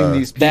knowing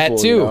these people. That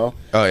too.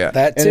 Oh yeah,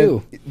 that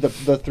too. The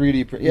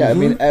 3D print. Yeah, I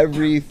mean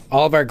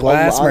all of our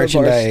glass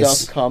merchandise of our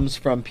stuff comes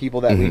from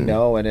people that we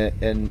know,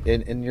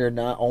 and you're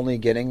not only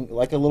getting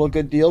like a little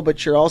good deal,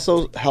 but you're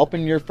also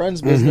helping your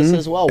friend's business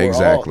as well.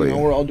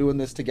 We're all doing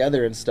this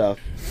together and stuff.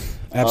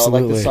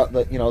 Absolutely.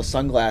 Like the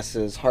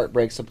sunglasses,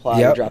 Heartbreak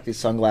Supply. We dropped these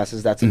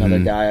sunglasses. That's another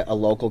guy, a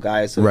local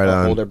guy. So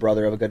an older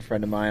brother of a good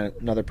friend of mine,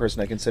 another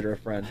person I consider a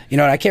friend.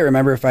 I can't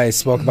remember if I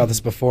spoke about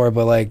this before,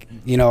 but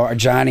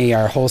Johnny,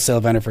 our wholesale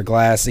vendor for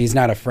glass, he's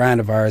not a friend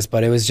of ours,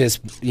 but it was just,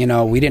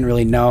 we didn't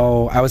really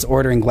know. I was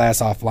ordering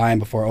glass offline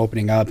before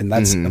opening up, and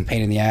that's a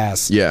pain in the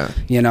ass. Yeah.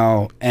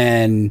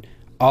 And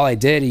all I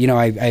did,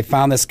 I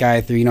found this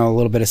guy through, a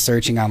little bit of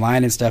searching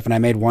online and stuff, and I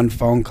made one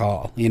phone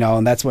call,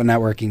 and that's what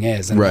networking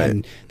is. And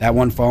then that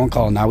one phone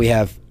call, now we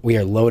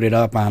are loaded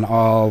up on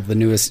all the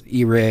newest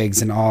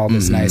e-rigs and all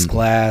this nice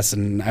glass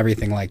and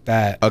everything like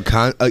that.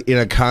 In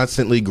a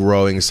constantly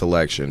growing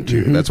selection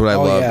too. That's what I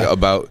love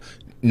about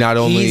not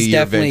only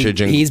your vintage.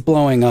 He's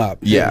blowing up.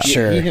 Yeah,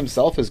 sure. He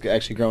himself is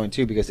actually growing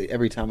too, because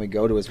every time we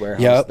go to his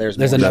warehouse, there's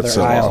another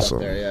aisle awesome.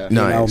 There. Yeah,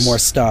 nice. More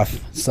stuff.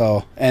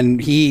 So, and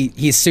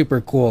he's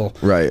super cool.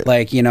 Right.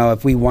 Like,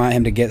 if we want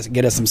him to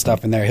get us some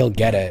stuff in there, he'll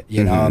get it.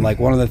 And like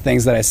one of the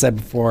things that I said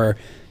before,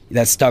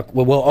 that stuck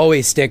will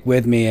always stick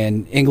with me.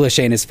 And English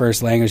ain't his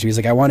first language. He's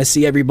like, I want to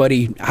see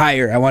everybody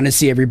higher. I want to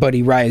see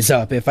everybody rise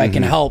up. If I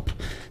can help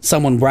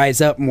someone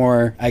rise up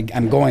more,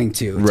 I'm going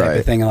to, type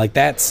of thing. And like,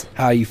 that's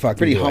how you fucking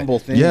pretty do humble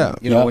it. thing. Yeah.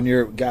 You know, when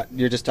you're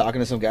just talking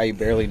to some guy you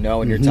barely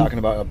know, and you're talking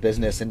about a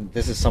business, and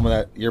this is someone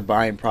that you're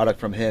buying product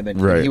from him, and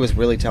he was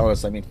really telling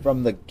us. I mean,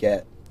 from the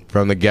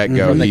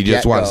get-go, he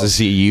just wants to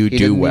see you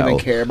do well. He didn't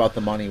even care about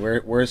the money.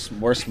 We're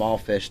small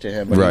fish to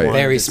him. But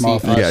Very small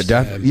fish.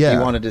 He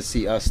wanted to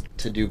see us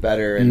to do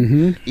better,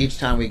 and each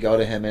time we go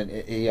to him, and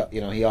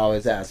he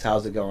always asks,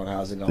 "How's it going?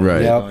 How's it going?"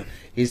 Right. Going?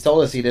 He's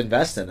told us he'd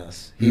invest in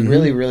us. He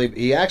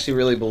he actually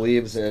really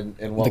believes in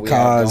what the we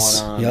cause.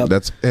 have going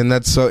on.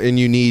 That's so, and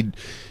you need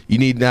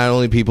not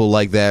only people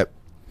like that,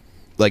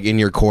 like in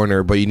your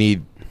corner, but you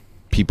need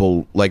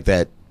people like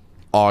that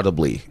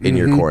audibly in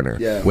your corner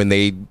when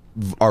they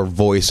are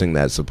voicing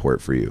that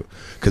support for you,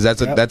 because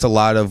that's a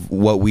lot of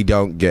what we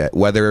don't get,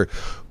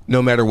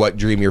 no matter what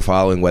dream you're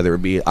following, whether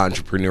it be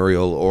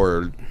entrepreneurial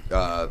or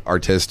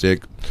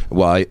artistic.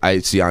 Well, I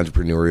see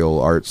entrepreneurial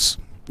arts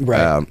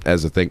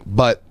as a thing,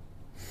 but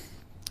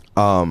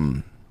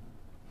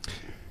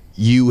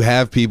you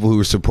have people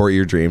who support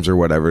your dreams or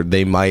whatever.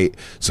 They might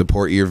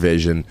support your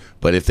vision,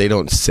 but if they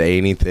don't say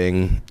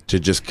anything to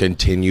just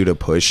continue to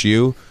push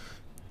you,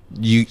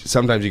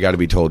 sometimes you got to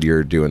be told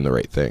you're doing the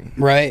right thing,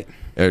 right?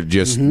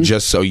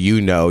 Just so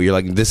you know, you're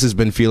like, this has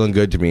been feeling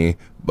good to me,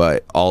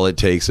 but all it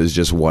takes is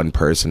just one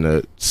person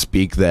to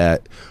speak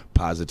that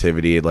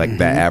positivity, like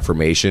that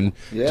affirmation,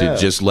 to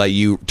just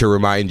to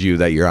remind you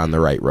that you're on the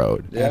right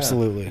road.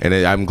 Absolutely. And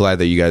I'm glad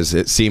that you guys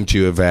seem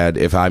to have had,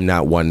 if I'm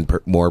not one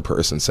more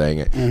person saying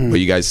it, but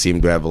you guys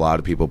seem to have a lot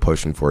of people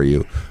pushing for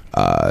you,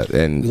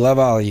 and we love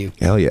all of you.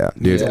 Hell yeah,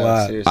 dude.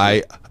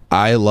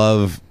 I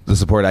love the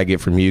support I get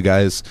from you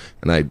guys,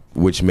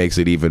 which makes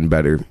it even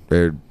better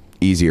or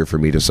easier for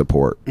me to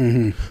support,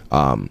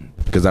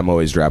 because I'm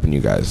always dropping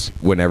you guys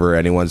whenever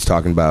anyone's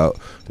talking about,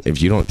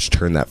 if you don't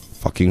turn that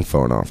fucking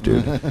phone off,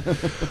 dude.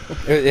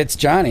 It's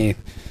Johnny,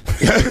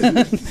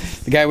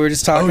 the guy we were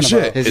just talking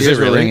about. His ears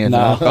were ringing.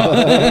 No.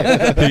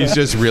 He's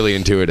just really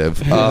intuitive.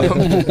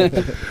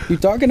 You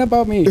talking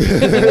about me?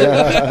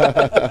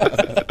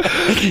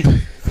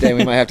 Damn,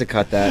 we might have to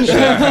cut that.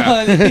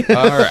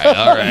 All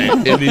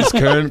right. In these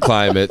current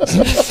climates,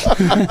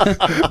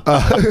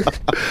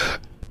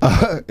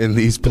 in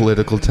these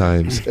political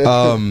times,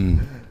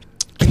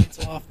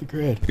 Cancel off the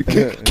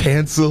grid.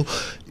 Cancel.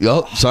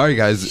 Oh, sorry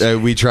guys,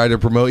 we tried to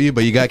promote you,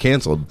 but you got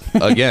canceled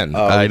again.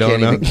 I don't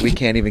know. We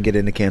can't even get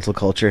into cancel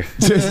culture.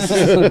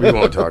 We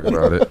won't talk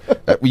about it.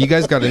 You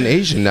guys got an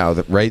Asian now,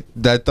 right?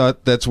 I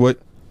thought that's what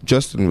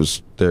Justin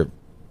was there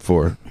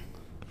for.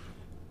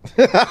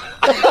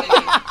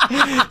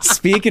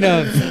 Speaking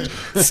of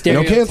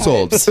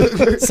stereotypes,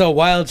 so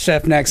Wild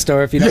Chef next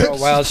door. If you don't know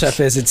what Wild Chef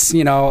is, it's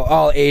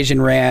all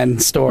Asian ran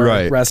store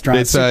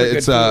restaurant. It's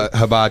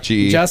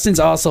hibachi. Justin's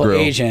also grill.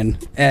 Asian,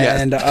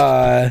 and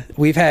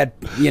we've had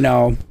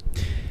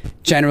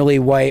generally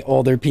white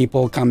older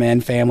people come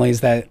in,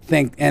 families that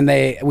think, and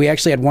we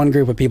actually had one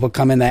group of people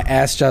come in that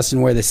asked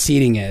Justin where the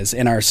seating is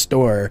in our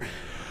store.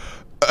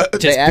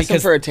 They asked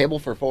him for a table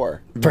for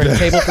four. For a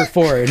table for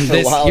four. And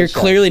you're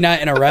clearly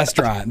not in a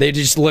restaurant. They're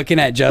just looking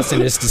at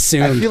Justin, just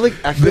assume. I feel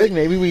like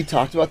maybe we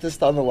talked about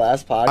this on the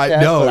last podcast.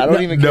 But I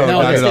don't even care.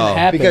 No, not at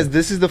all. Because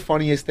this is the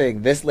funniest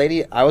thing. This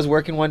lady, I was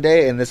working one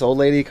day, and this old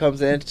lady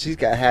comes in.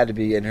 Had to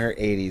be in her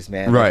 80s,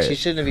 man. Right. Like, she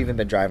shouldn't have even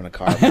been driving a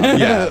car.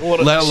 Let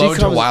alone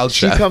to Wild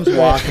Chef. She comes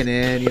walking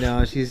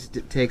in. She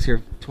takes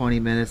her 20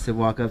 minutes to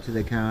walk up to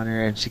the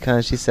counter, and she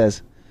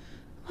says,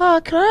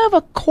 can I have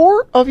a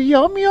quart of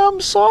yum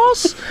yum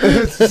sauce?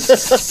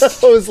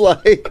 I was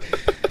like,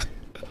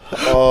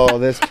 oh,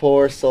 this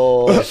poor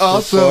soul.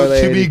 Also,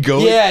 poor to be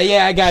going.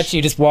 Yeah, I got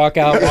you. Just walk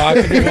out, walk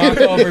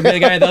over,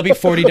 big guy. That'll be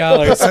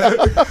 $40.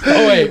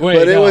 Oh wait.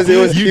 But it was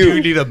You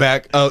cute. do need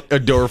a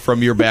door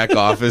from your back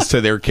office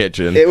to their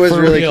kitchen. It was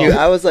For really real. cute.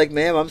 I was like,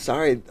 ma'am, I'm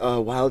sorry.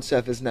 Wild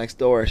Chef is next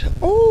door.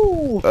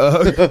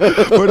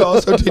 But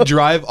also to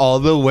drive all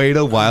the way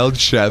to Wild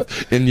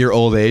Chef in your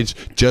old age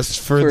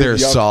just for their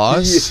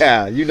sauce.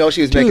 Yeah,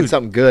 she was making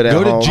something good at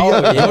home.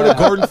 Go to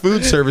Gordon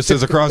Food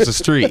Services across the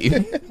street.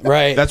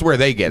 Right. That's where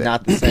they get it.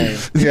 Not the same.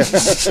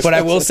 But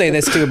I will say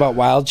this too about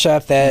Wild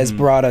Chef, that has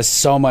brought us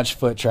so much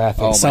foot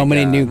traffic, Oh so my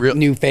many God.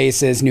 new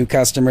faces, new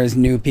customers,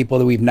 new people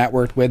that we've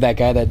networked with. That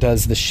guy that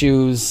does the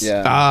shoes,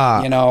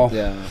 Yeah.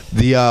 yeah,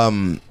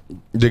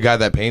 The guy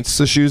that paints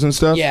the shoes and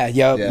stuff. yep.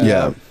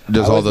 Yeah.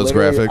 Does all those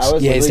graphics. I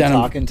was he's done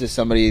talking to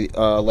somebody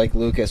like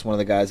Lucas, one of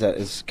the guys that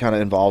is kind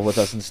of involved with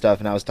us and stuff,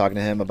 and I was talking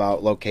to him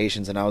about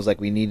locations, and I was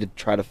like, we need to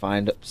try to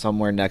find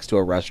somewhere next to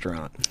a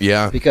restaurant.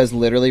 Yeah. Because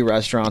literally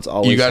restaurants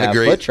always have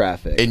foot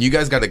traffic. And you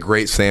guys got a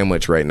great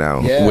sandwich right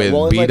now with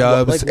well,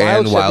 B-Dubs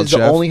and Wild is Chef.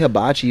 the only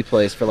hibachi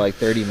place for like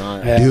 30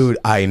 miles. Yeah. Dude,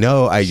 I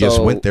know. I just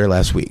went there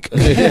last week.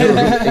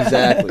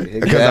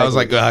 Exactly. Because I was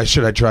like,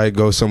 should I try to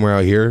go somewhere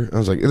out here? I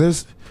was like,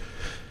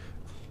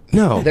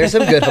 no. There's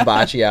some good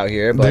hibachi out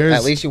here, but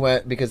at least you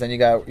went because then you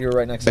were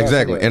right next to us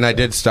Exactly. anyway, And I so.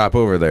 did stop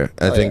over there.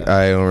 I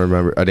don't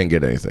remember. I didn't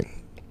get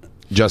anything.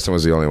 Justin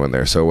was the only one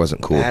there, so it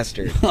wasn't cool.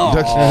 Bastard.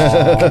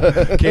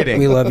 Kidding.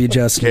 We love you,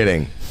 Justin.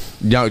 Kidding.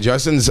 No,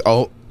 Justin's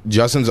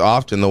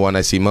often the one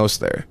I see most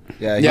there.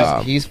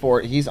 Yeah,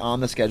 he's on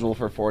the schedule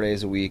for 4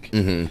 days a week,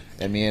 and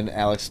me and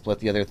Alex split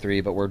the other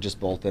 3, but we're just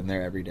both in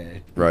there every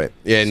day. Right.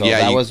 And so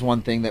that was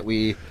one thing that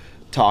we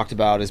talked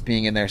about, is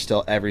being in there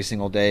still every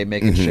single day,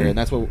 making sure, and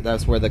that's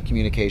where the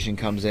communication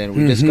comes in.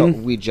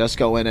 We just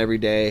go in every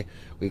day.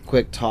 We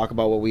quick talk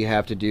about what we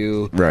have to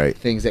do, right?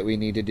 Things that we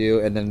need to do,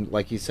 and then,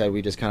 like you said,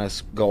 we just kind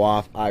of go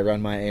off. I run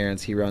my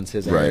errands, he runs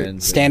his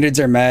errands. Standards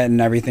are met,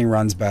 and everything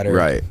runs better.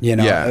 Right. You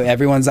know,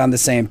 everyone's on the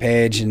same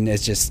page, and it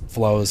just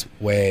flows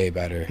way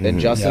better. And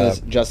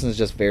Justin is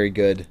just very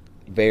good.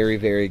 Very,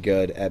 very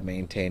good at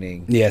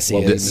maintaining. Yes, he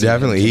is.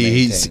 Definitely.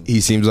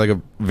 He seems like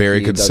a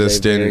very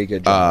consistent, very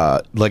good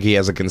job. like he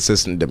has a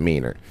consistent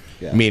demeanor,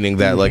 meaning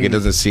that like it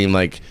doesn't seem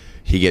like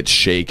he gets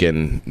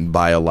shaken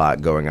by a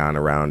lot going on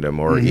around him,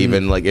 or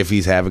even like if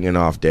he's having an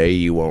off day,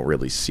 you won't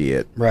really see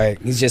it.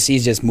 Right. He's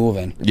just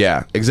moving.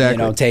 Yeah,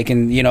 exactly. You know,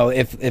 taking, you know,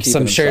 if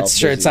some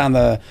shirts on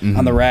the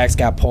racks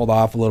got pulled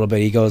off a little bit,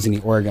 he goes and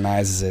he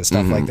organizes it,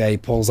 stuff like that. He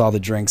pulls all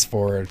the drinks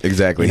forward.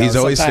 Exactly. You know, he's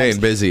always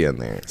staying busy in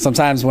there.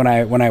 Sometimes when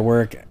I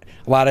work,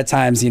 a lot of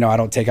times, you know, I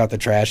don't take out the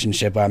trash and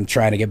shit, but I'm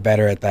trying to get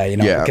better at that, you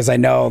know, because I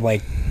know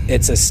like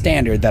it's a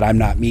standard that I'm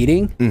not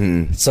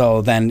meeting.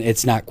 So then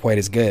it's not quite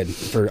as good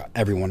for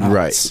everyone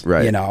else.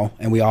 Right. You know,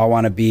 and we all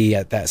want to be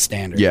at that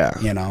standard. Yeah.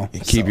 You know,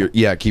 keep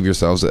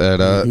yourselves at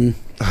a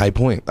high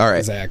point. All right.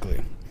 Exactly.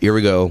 Here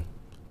we go.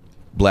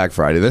 Black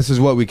Friday. This is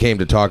what we came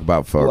to talk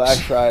about, folks. Black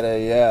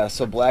Friday, yeah.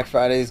 So Black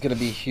Friday is going to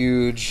be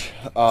huge.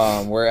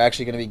 We're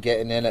actually going to be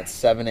getting in at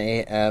 7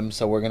 a.m.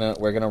 So we're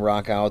gonna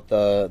rock out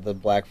the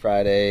Black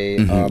Friday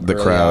the early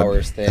crowd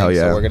hours thing. Hell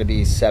yeah. So we're going to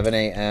be 7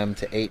 a.m.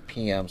 to 8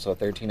 p.m. So a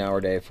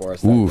 13-hour day for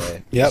us that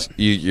day. Yep.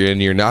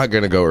 And you're not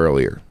going to go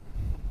earlier.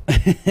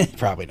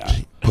 Probably not.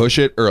 Push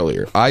it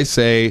earlier. I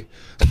say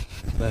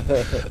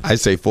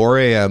 4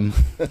 a.m.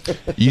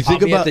 You think I'll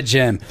be about at the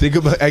gym. Think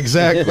about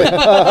exactly.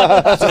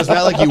 So it's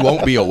not like you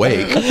won't be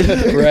awake.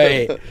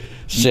 Right.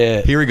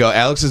 Shit. Here we go.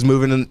 Alex is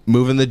moving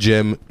the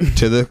gym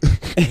to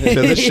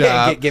the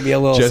shop. Give me a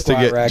little just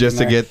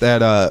to get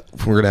that.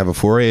 We're gonna have a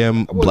 4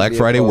 a.m. Black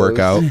Friday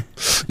workout.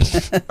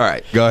 All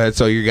right, go ahead.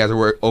 So you guys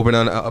are open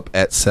up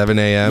at 7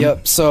 a.m.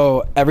 Yep.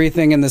 So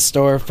everything in the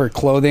store for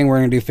clothing, we're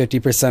gonna do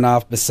 50%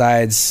 off.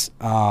 Besides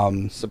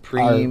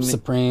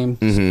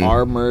Supreme,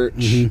 our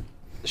merch.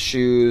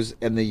 Shoes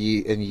and the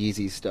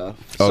Yeezy stuff.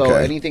 So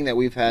anything that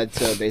we've had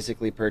to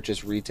basically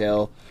purchase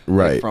retail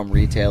from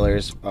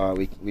retailers,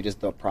 we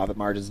just, the profit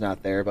margin's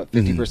not there, but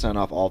 50%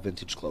 off all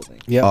vintage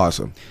clothing. Yep.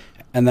 Awesome.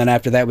 And then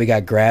after that, we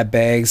got grab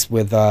bags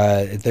with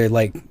they're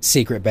like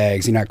secret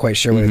bags. You're not quite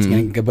sure what it's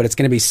going to, but it's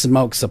going to be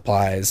smoke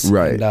supplies.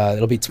 Right. And,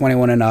 it'll be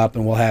 21 and up,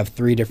 and we'll have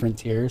 3 different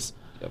tiers.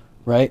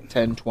 Right?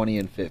 10, 20,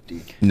 and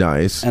 50.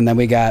 Nice. And then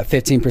we got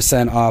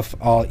 15% off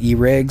all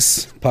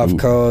e-rigs,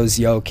 Puffcos,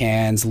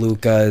 Yo-Cans,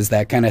 Lucas,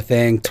 that kind of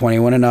thing,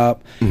 21 and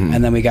up.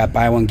 And then we got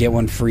buy one, get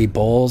one free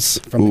bowls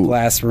from the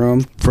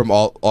classroom. From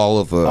all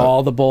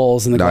the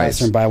bowls in the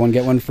classroom, buy one,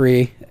 get one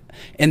free.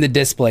 In the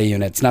display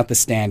units, not the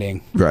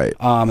standing. Right.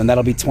 And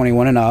that'll be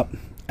 21 and up.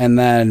 And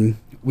then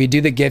we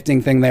do the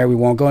gifting thing there. We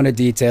won't go into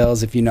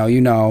details. If you know,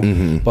 you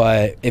know.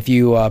 But if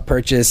you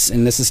purchase,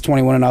 and this is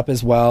 21 and up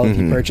as well, if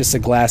you purchase a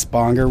glass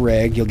bonger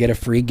rig, you'll get a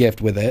free gift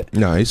with it.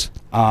 Nice.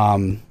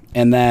 And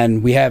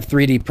then we have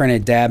 3D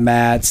printed dab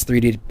mats,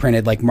 3D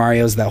printed like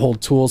Mario's that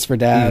hold tools for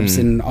dabs,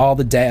 and all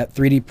the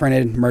 3D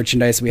printed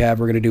merchandise we have,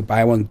 we're going to do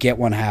buy one, get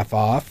one half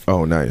off.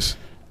 Oh, nice.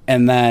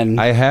 And then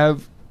I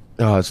have...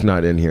 Oh, it's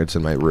not in here. It's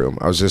in my room.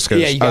 I was just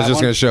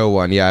gonna show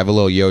one. Yeah, I have a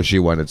little Yoshi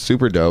one. It's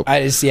super dope.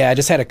 I just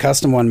had a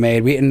custom one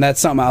made. And that's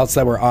something else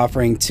that we're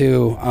offering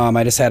too.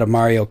 I just had a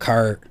Mario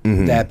Kart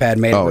dab pad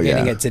made. We're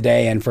getting it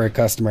today and for a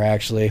customer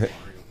actually.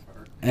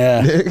 Yeah.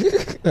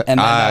 And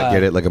then,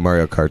 get it like a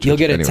Mario Kart. You'll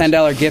get a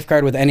 $10 gift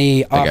card with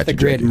any off the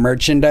grid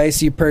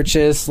merchandise you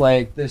purchase,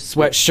 like the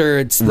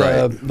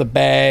sweatshirts, the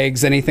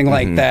bags, anything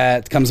like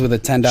that. Comes with a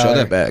 $10. Show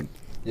that bag.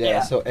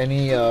 Yeah. So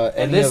any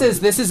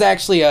this is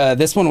actually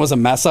this one was a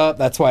mess up.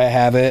 That's why I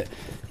have it.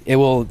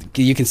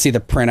 You can see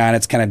the print on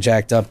it's kind of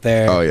jacked up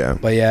there. Oh yeah.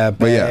 But yeah,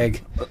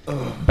 bag.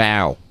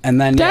 Bow.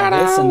 And then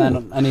this, and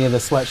then any of the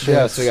sweatshirts.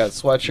 Yeah, so we got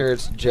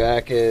sweatshirts,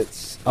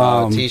 jackets,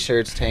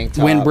 t-shirts, tank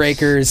tops,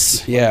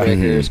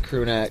 windbreakers,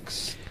 crew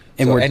necks.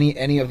 And so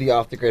any of the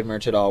off the grid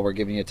merch at all, we're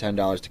giving you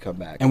 $10 to come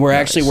back. And we're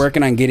actually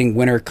working on getting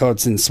winter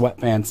coats and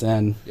sweatpants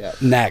in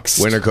next.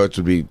 Winter coats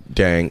would be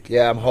dank.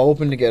 Yeah, I'm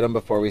hoping to get them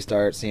before we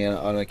start seeing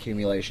an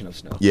accumulation of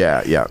snow.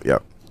 Yeah.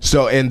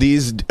 So, and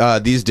these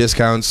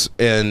discounts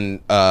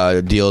and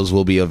deals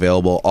will be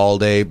available all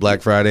day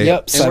Black Friday.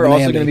 Yep. And we're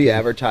also going to be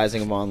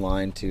advertising them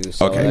online too.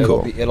 So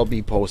cool. It'll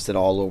be posted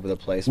all over the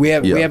place. We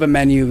have a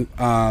menu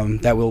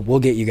that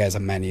we'll get you guys a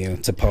menu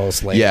to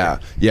post later.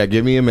 Yeah.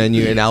 Give me a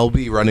menu, and I'll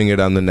be running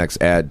it on the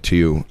next ad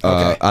too.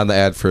 On the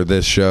ad for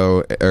this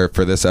show or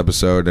for this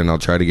episode, and I'll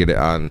try to get it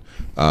on.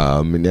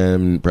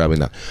 Probably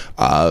not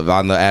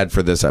on the ad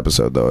for this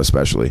episode though,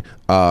 especially.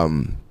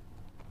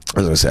 I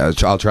was gonna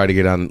say I'll try to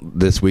get on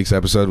this week's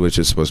episode, which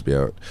is supposed to be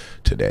out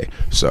today.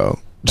 So,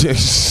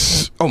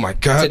 oh my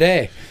god,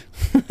 today.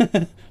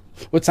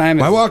 What time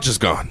is my it? watch is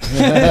gone.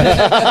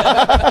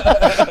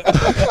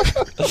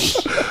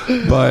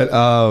 But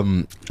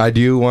I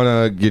do want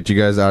to get you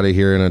guys out of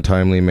here in a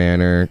timely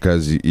manner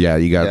because you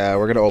got. Yeah,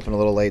 we're gonna open a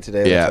little late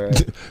today. Yeah,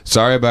 That's all right.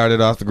 sorry about it,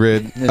 Off the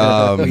Grid.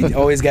 We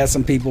always got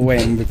some people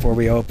waiting before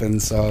we open,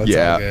 so it's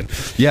all good.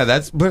 Yeah,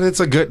 that's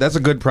a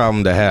good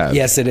problem to have.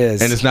 Yes, it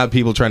is. And it's not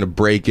people trying to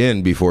break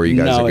in before you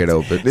guys get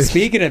open.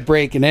 Speaking of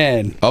breaking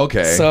in,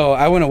 okay. So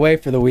I went away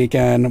for the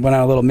weekend, went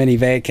on a little mini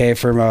vacay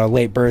for my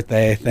late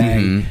birthday thing.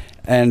 Mm-hmm.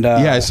 And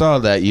yeah, I saw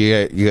that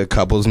you got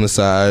couples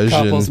massage.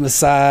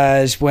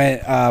 Massage.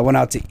 Went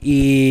out to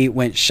eat.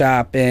 Went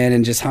shopping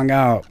and just hung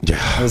out.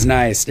 Yeah, it was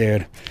nice,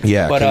 dude.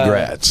 Yeah, but,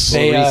 congrats.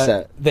 They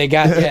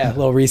got a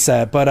little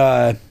reset,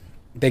 but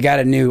they got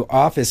a new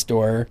office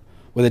door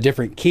with a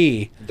different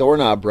key.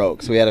 Doorknob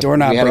broke, so we had to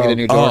get a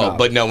new doorknob. Oh,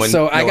 but no one.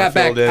 So I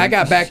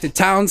got back to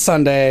town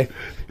Sunday.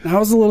 And I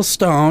was a little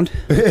stoned.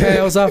 Okay,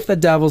 I was off the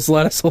devil's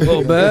lettuce a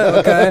little bit.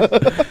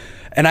 Okay.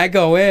 And I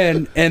go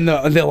in, and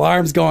the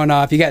alarm's going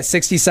off. You got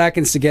 60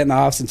 seconds to get in the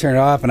office and turn it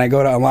off. And I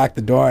go to unlock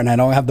the door, and I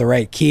don't have the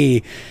right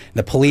key.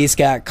 The police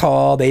got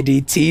called.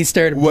 ADT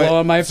started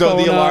blowing my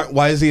phone up.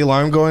 Why is the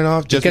alarm going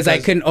off? Just because I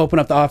couldn't open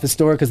up the office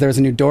door because there was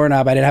a new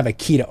doorknob. I didn't have a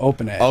key to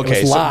open it. Okay,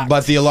 it was locked.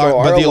 but the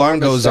alarm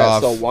goes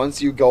off. So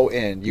once you go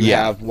in, you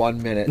have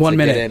 1 minute to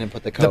get in and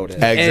put the code in.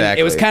 Exactly. And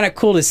it was kind of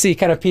cool to see,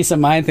 kind of peace of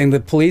mind thing.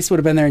 The police would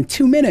have been there in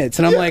 2 minutes,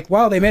 and I'm like,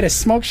 wow, they made a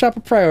smoke shop a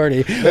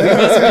priority.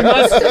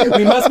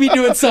 We must be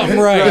doing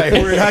something right.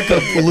 We're not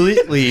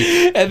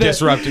completely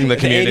disrupting the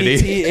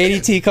community.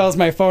 ADT calls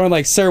my phone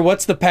like, sir,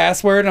 what's the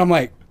password? And I'm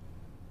like,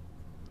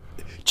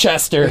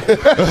 Chester.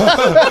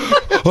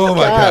 Oh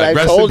my God!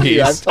 I've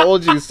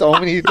told you so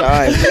many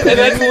times. And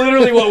that's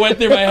literally what went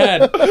through my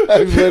head.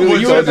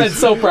 You would have been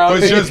so proud.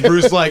 It was just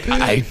Bruce like,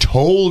 I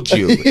told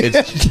you.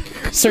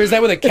 Sir, is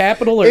that with a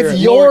capital or it's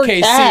your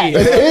lowercase cat. c?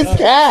 It's his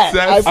cat.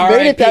 I've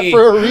made it that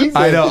for a reason.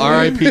 I know,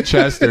 R.I.P.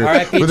 Chester.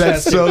 R.I.P. But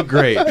that's so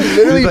great.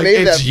 Literally like,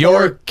 made it's that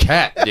your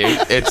cat, dude.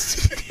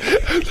 It's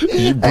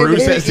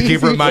Bruce has to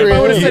keep reminding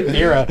I would you. have said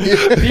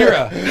Vera.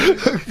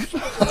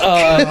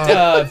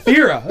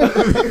 Vera.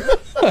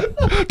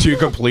 Two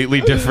completely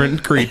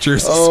different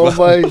creatures. Oh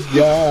my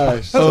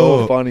gosh.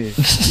 So funny.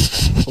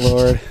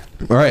 Lord.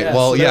 All right. Yeah,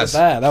 well, so yes.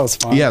 That was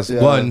fun. Yes.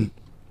 Yeah. One.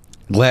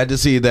 Glad to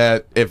see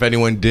that if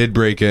anyone did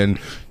break in,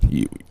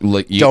 you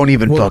don't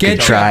even fucking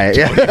try it.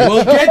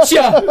 We'll get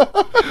you.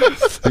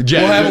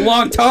 We'll have a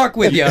long talk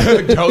with you.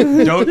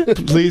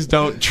 Please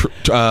don't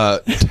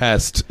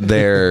test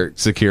their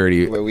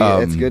security.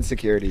 It's good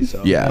security.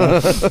 So yeah,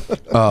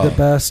 the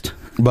best.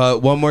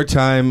 But one more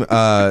time,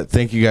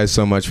 thank you guys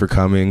so much for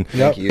coming.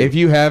 Thank you. If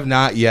you have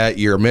not yet,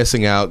 you're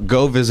missing out.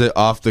 Go visit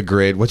Off the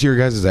Grid. What's your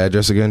guys'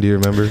 address again? Do you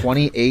remember?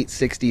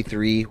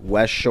 2863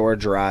 West Shore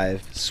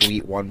Drive,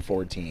 Suite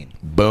 114.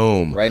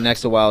 Boom. Right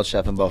next to Wild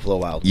Chef and Buffalo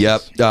Wild.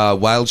 Yep.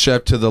 Wild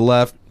Chef to the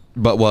left.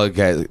 But well,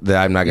 okay,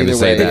 I'm not going to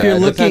say that. If you're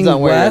looking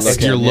west,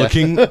 if you're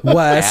looking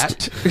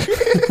west,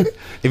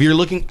 if you're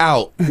looking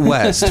out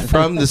west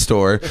from the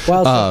store,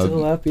 Wild Chef to the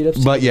left, beat up.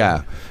 But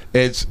yeah.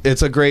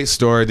 It's a great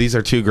store. These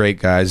are two great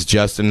guys.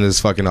 Justin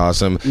is fucking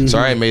awesome. Mm-hmm.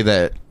 Sorry I made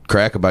that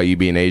crack about you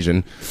being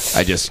Asian.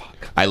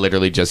 I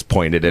literally just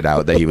pointed it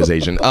out that he was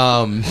Asian.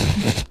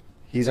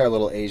 He's our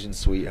little Asian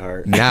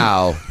sweetheart.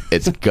 Now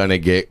it's gonna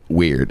get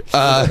weird.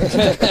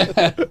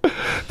 Thank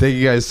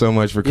you guys so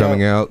much for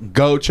coming out.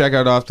 Go check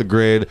out Off the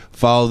Grid.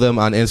 Follow them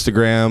on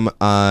Instagram,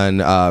 on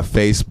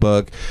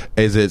Facebook.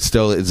 Is it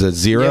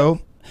 0?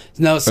 Yep.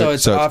 No, so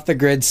it's Off the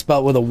Grid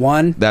spelled with a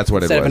 1. That's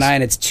what it was. Instead of an I,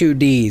 and it's 2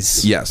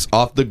 D's. Yes,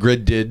 Off the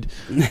Grid did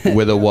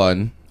with a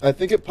 1. I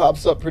think it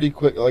pops up pretty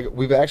quick. Like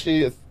we've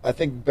actually, I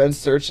think, been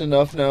searched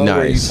enough now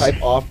where you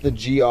type off the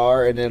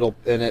GR and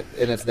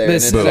it's there.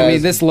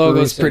 This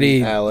logo is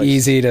pretty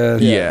easy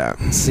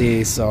to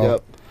see. So.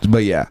 Yep.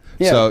 But yeah,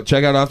 so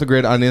check out Off the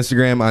Grid on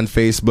Instagram, on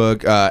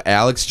Facebook.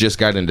 Alex just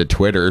got into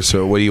Twitter,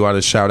 so what do you want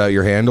to shout out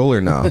your handle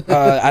or no?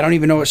 I don't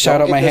even know what shout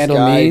out my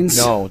handle means.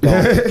 No,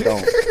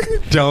 don't.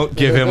 Don't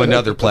give him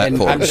another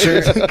platform.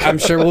 I'm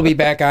sure we'll be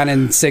back on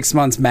in 6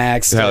 months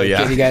max to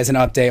give you guys an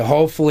update.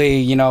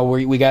 Hopefully,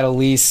 we got a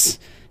lease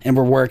and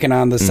we're working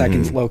on the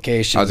second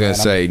location. I was gonna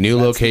say new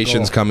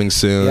locations coming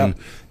soon,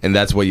 and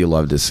that's what you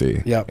love to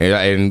see. Yep.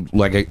 And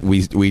like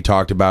we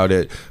talked about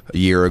it a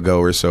year ago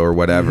or so or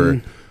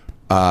whatever.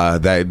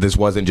 That this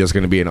wasn't just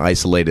going to be an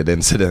isolated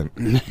incident.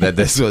 That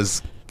this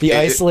was the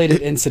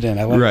isolated incident.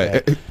 I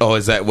like that. Oh,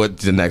 is that what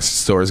the next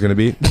story is going to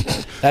be?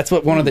 That's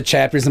what one of the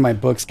chapters in my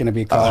book's going to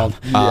be called.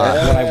 When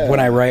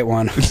I write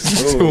one.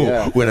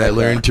 When I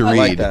learn to read.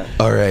 Like that.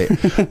 All right.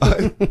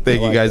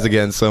 Thank you guys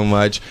again so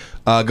much.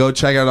 Go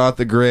check out Off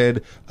the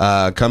Grid.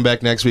 Come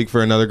back next week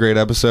for another great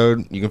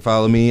episode. You can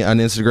follow me on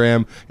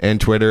Instagram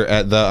and Twitter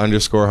at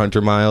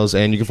 @the_Hunter Miles,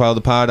 and you can follow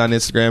the pod on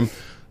Instagram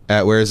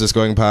at Where Is This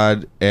Going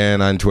Pod,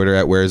 and on Twitter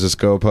at Where Is This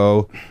Go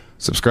Po.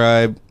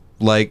 Subscribe,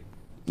 like,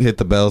 hit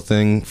the bell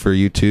thing for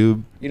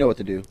YouTube. You know what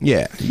to do.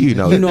 Yeah, you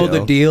know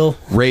the deal.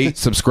 Rate,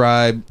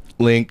 subscribe,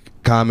 link,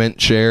 comment,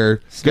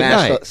 share. Good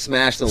night.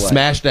 Smash the like.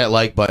 Smash that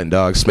like button,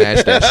 dog.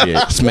 Smash that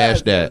shit.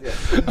 Smash that.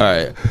 All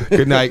right.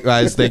 Good night,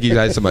 guys. Thank you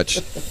guys so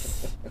much.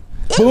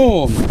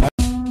 Boom.